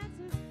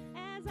answers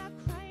as I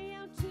cry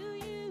out to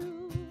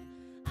you,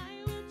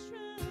 I will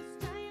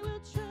trust, I will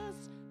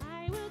trust,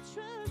 I will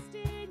trust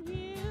in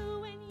you.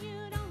 When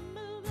you don't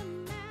move the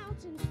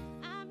mountains,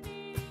 I'm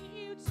needing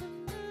you to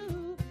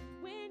move.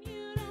 When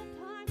you don't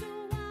part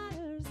the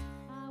waters,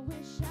 I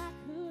wish I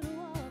could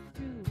walk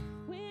through.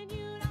 When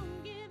you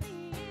don't give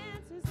the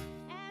answers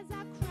as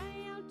I cry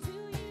out to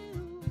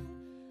you,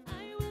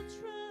 I will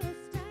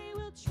trust, I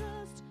will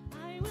trust,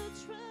 I will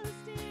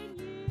trust in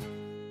you.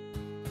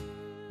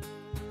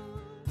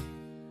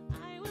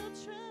 I will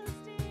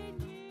trust in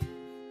you.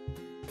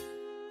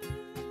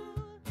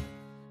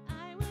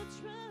 I will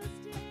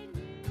trust in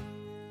you.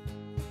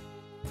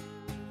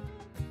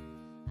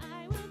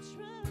 I will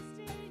trust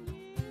in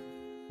you.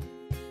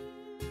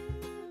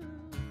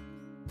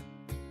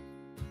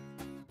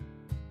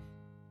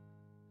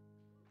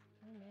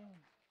 Amen.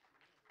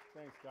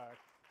 Thanks, guys.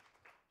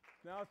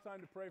 Now it's time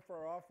to pray for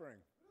our offering.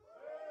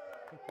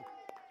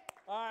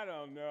 I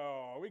don't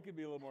know. We could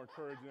be a little more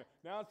encouraging.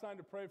 Now it's time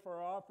to pray for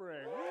our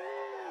offering.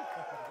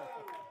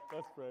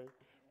 Let's pray.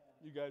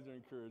 You guys are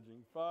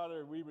encouraging.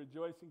 Father, we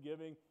rejoice in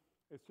giving.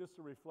 It's just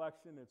a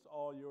reflection. It's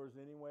all yours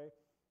anyway.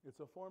 It's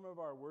a form of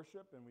our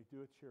worship, and we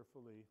do it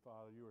cheerfully.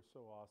 Father, you are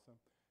so awesome.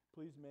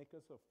 Please make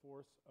us a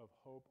force of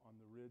hope on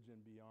the ridge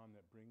and beyond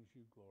that brings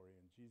you glory.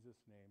 In Jesus'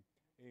 name,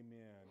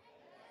 amen.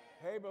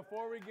 Hey,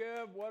 before we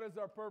give, what is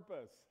our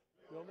purpose?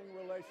 Building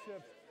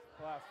relationships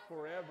last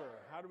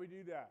forever. How do we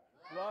do that?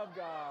 Love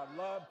God,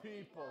 love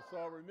people.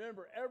 So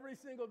remember, every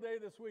single day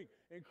this week,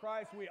 in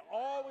Christ, we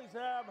always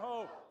have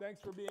hope.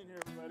 Thanks for being here,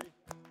 everybody.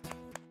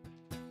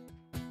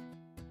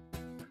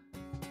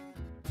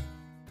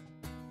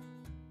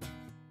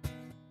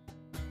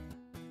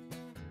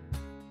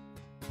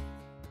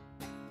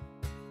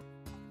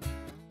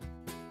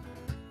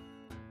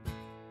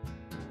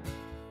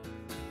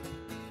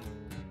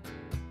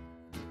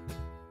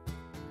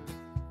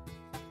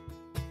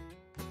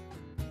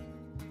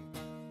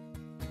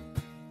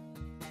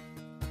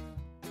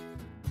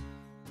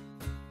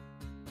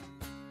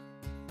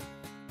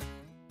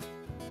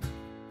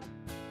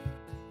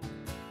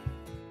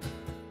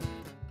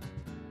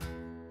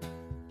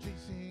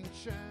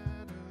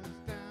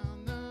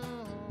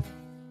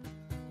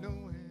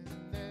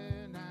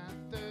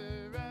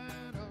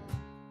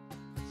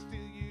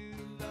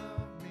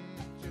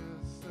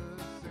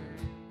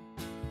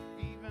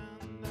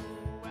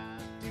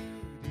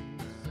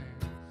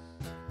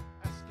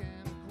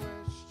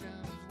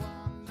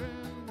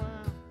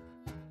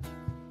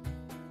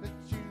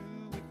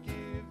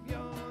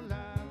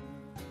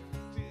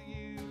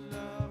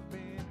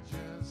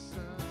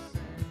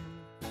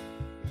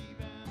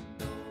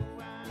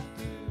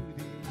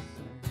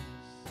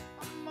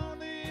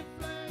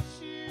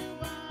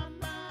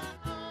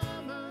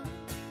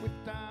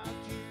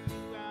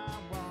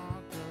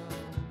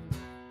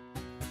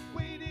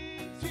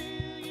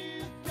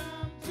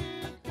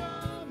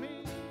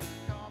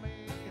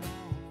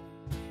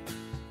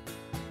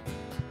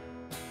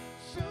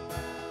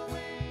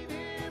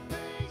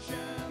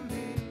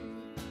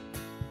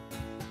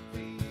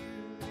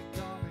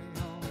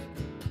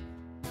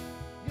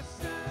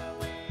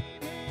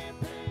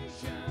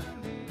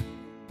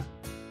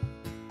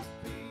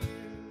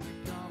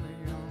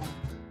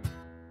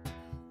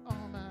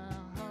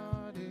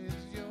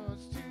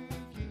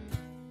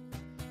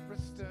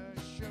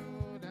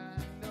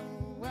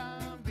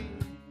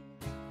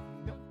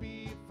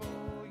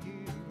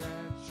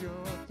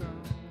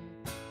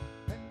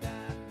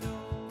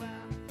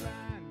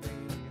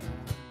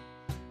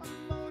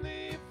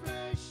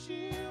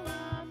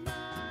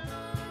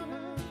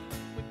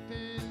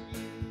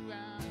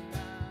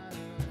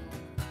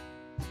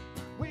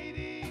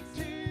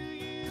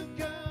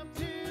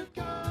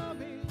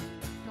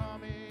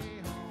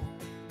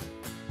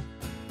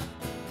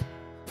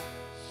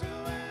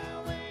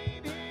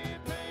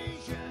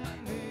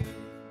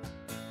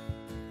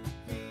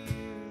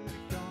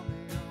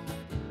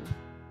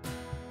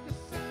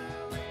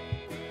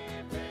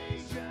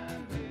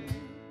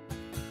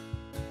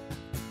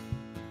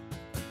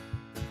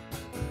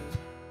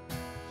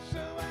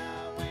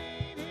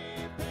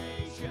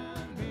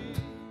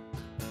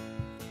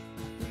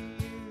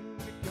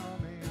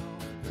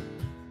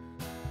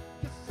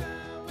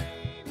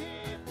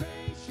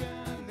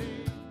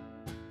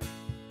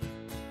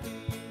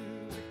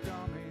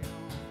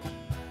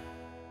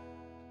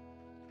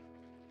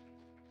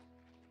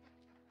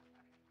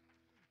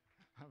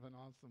 Have an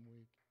awesome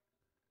week.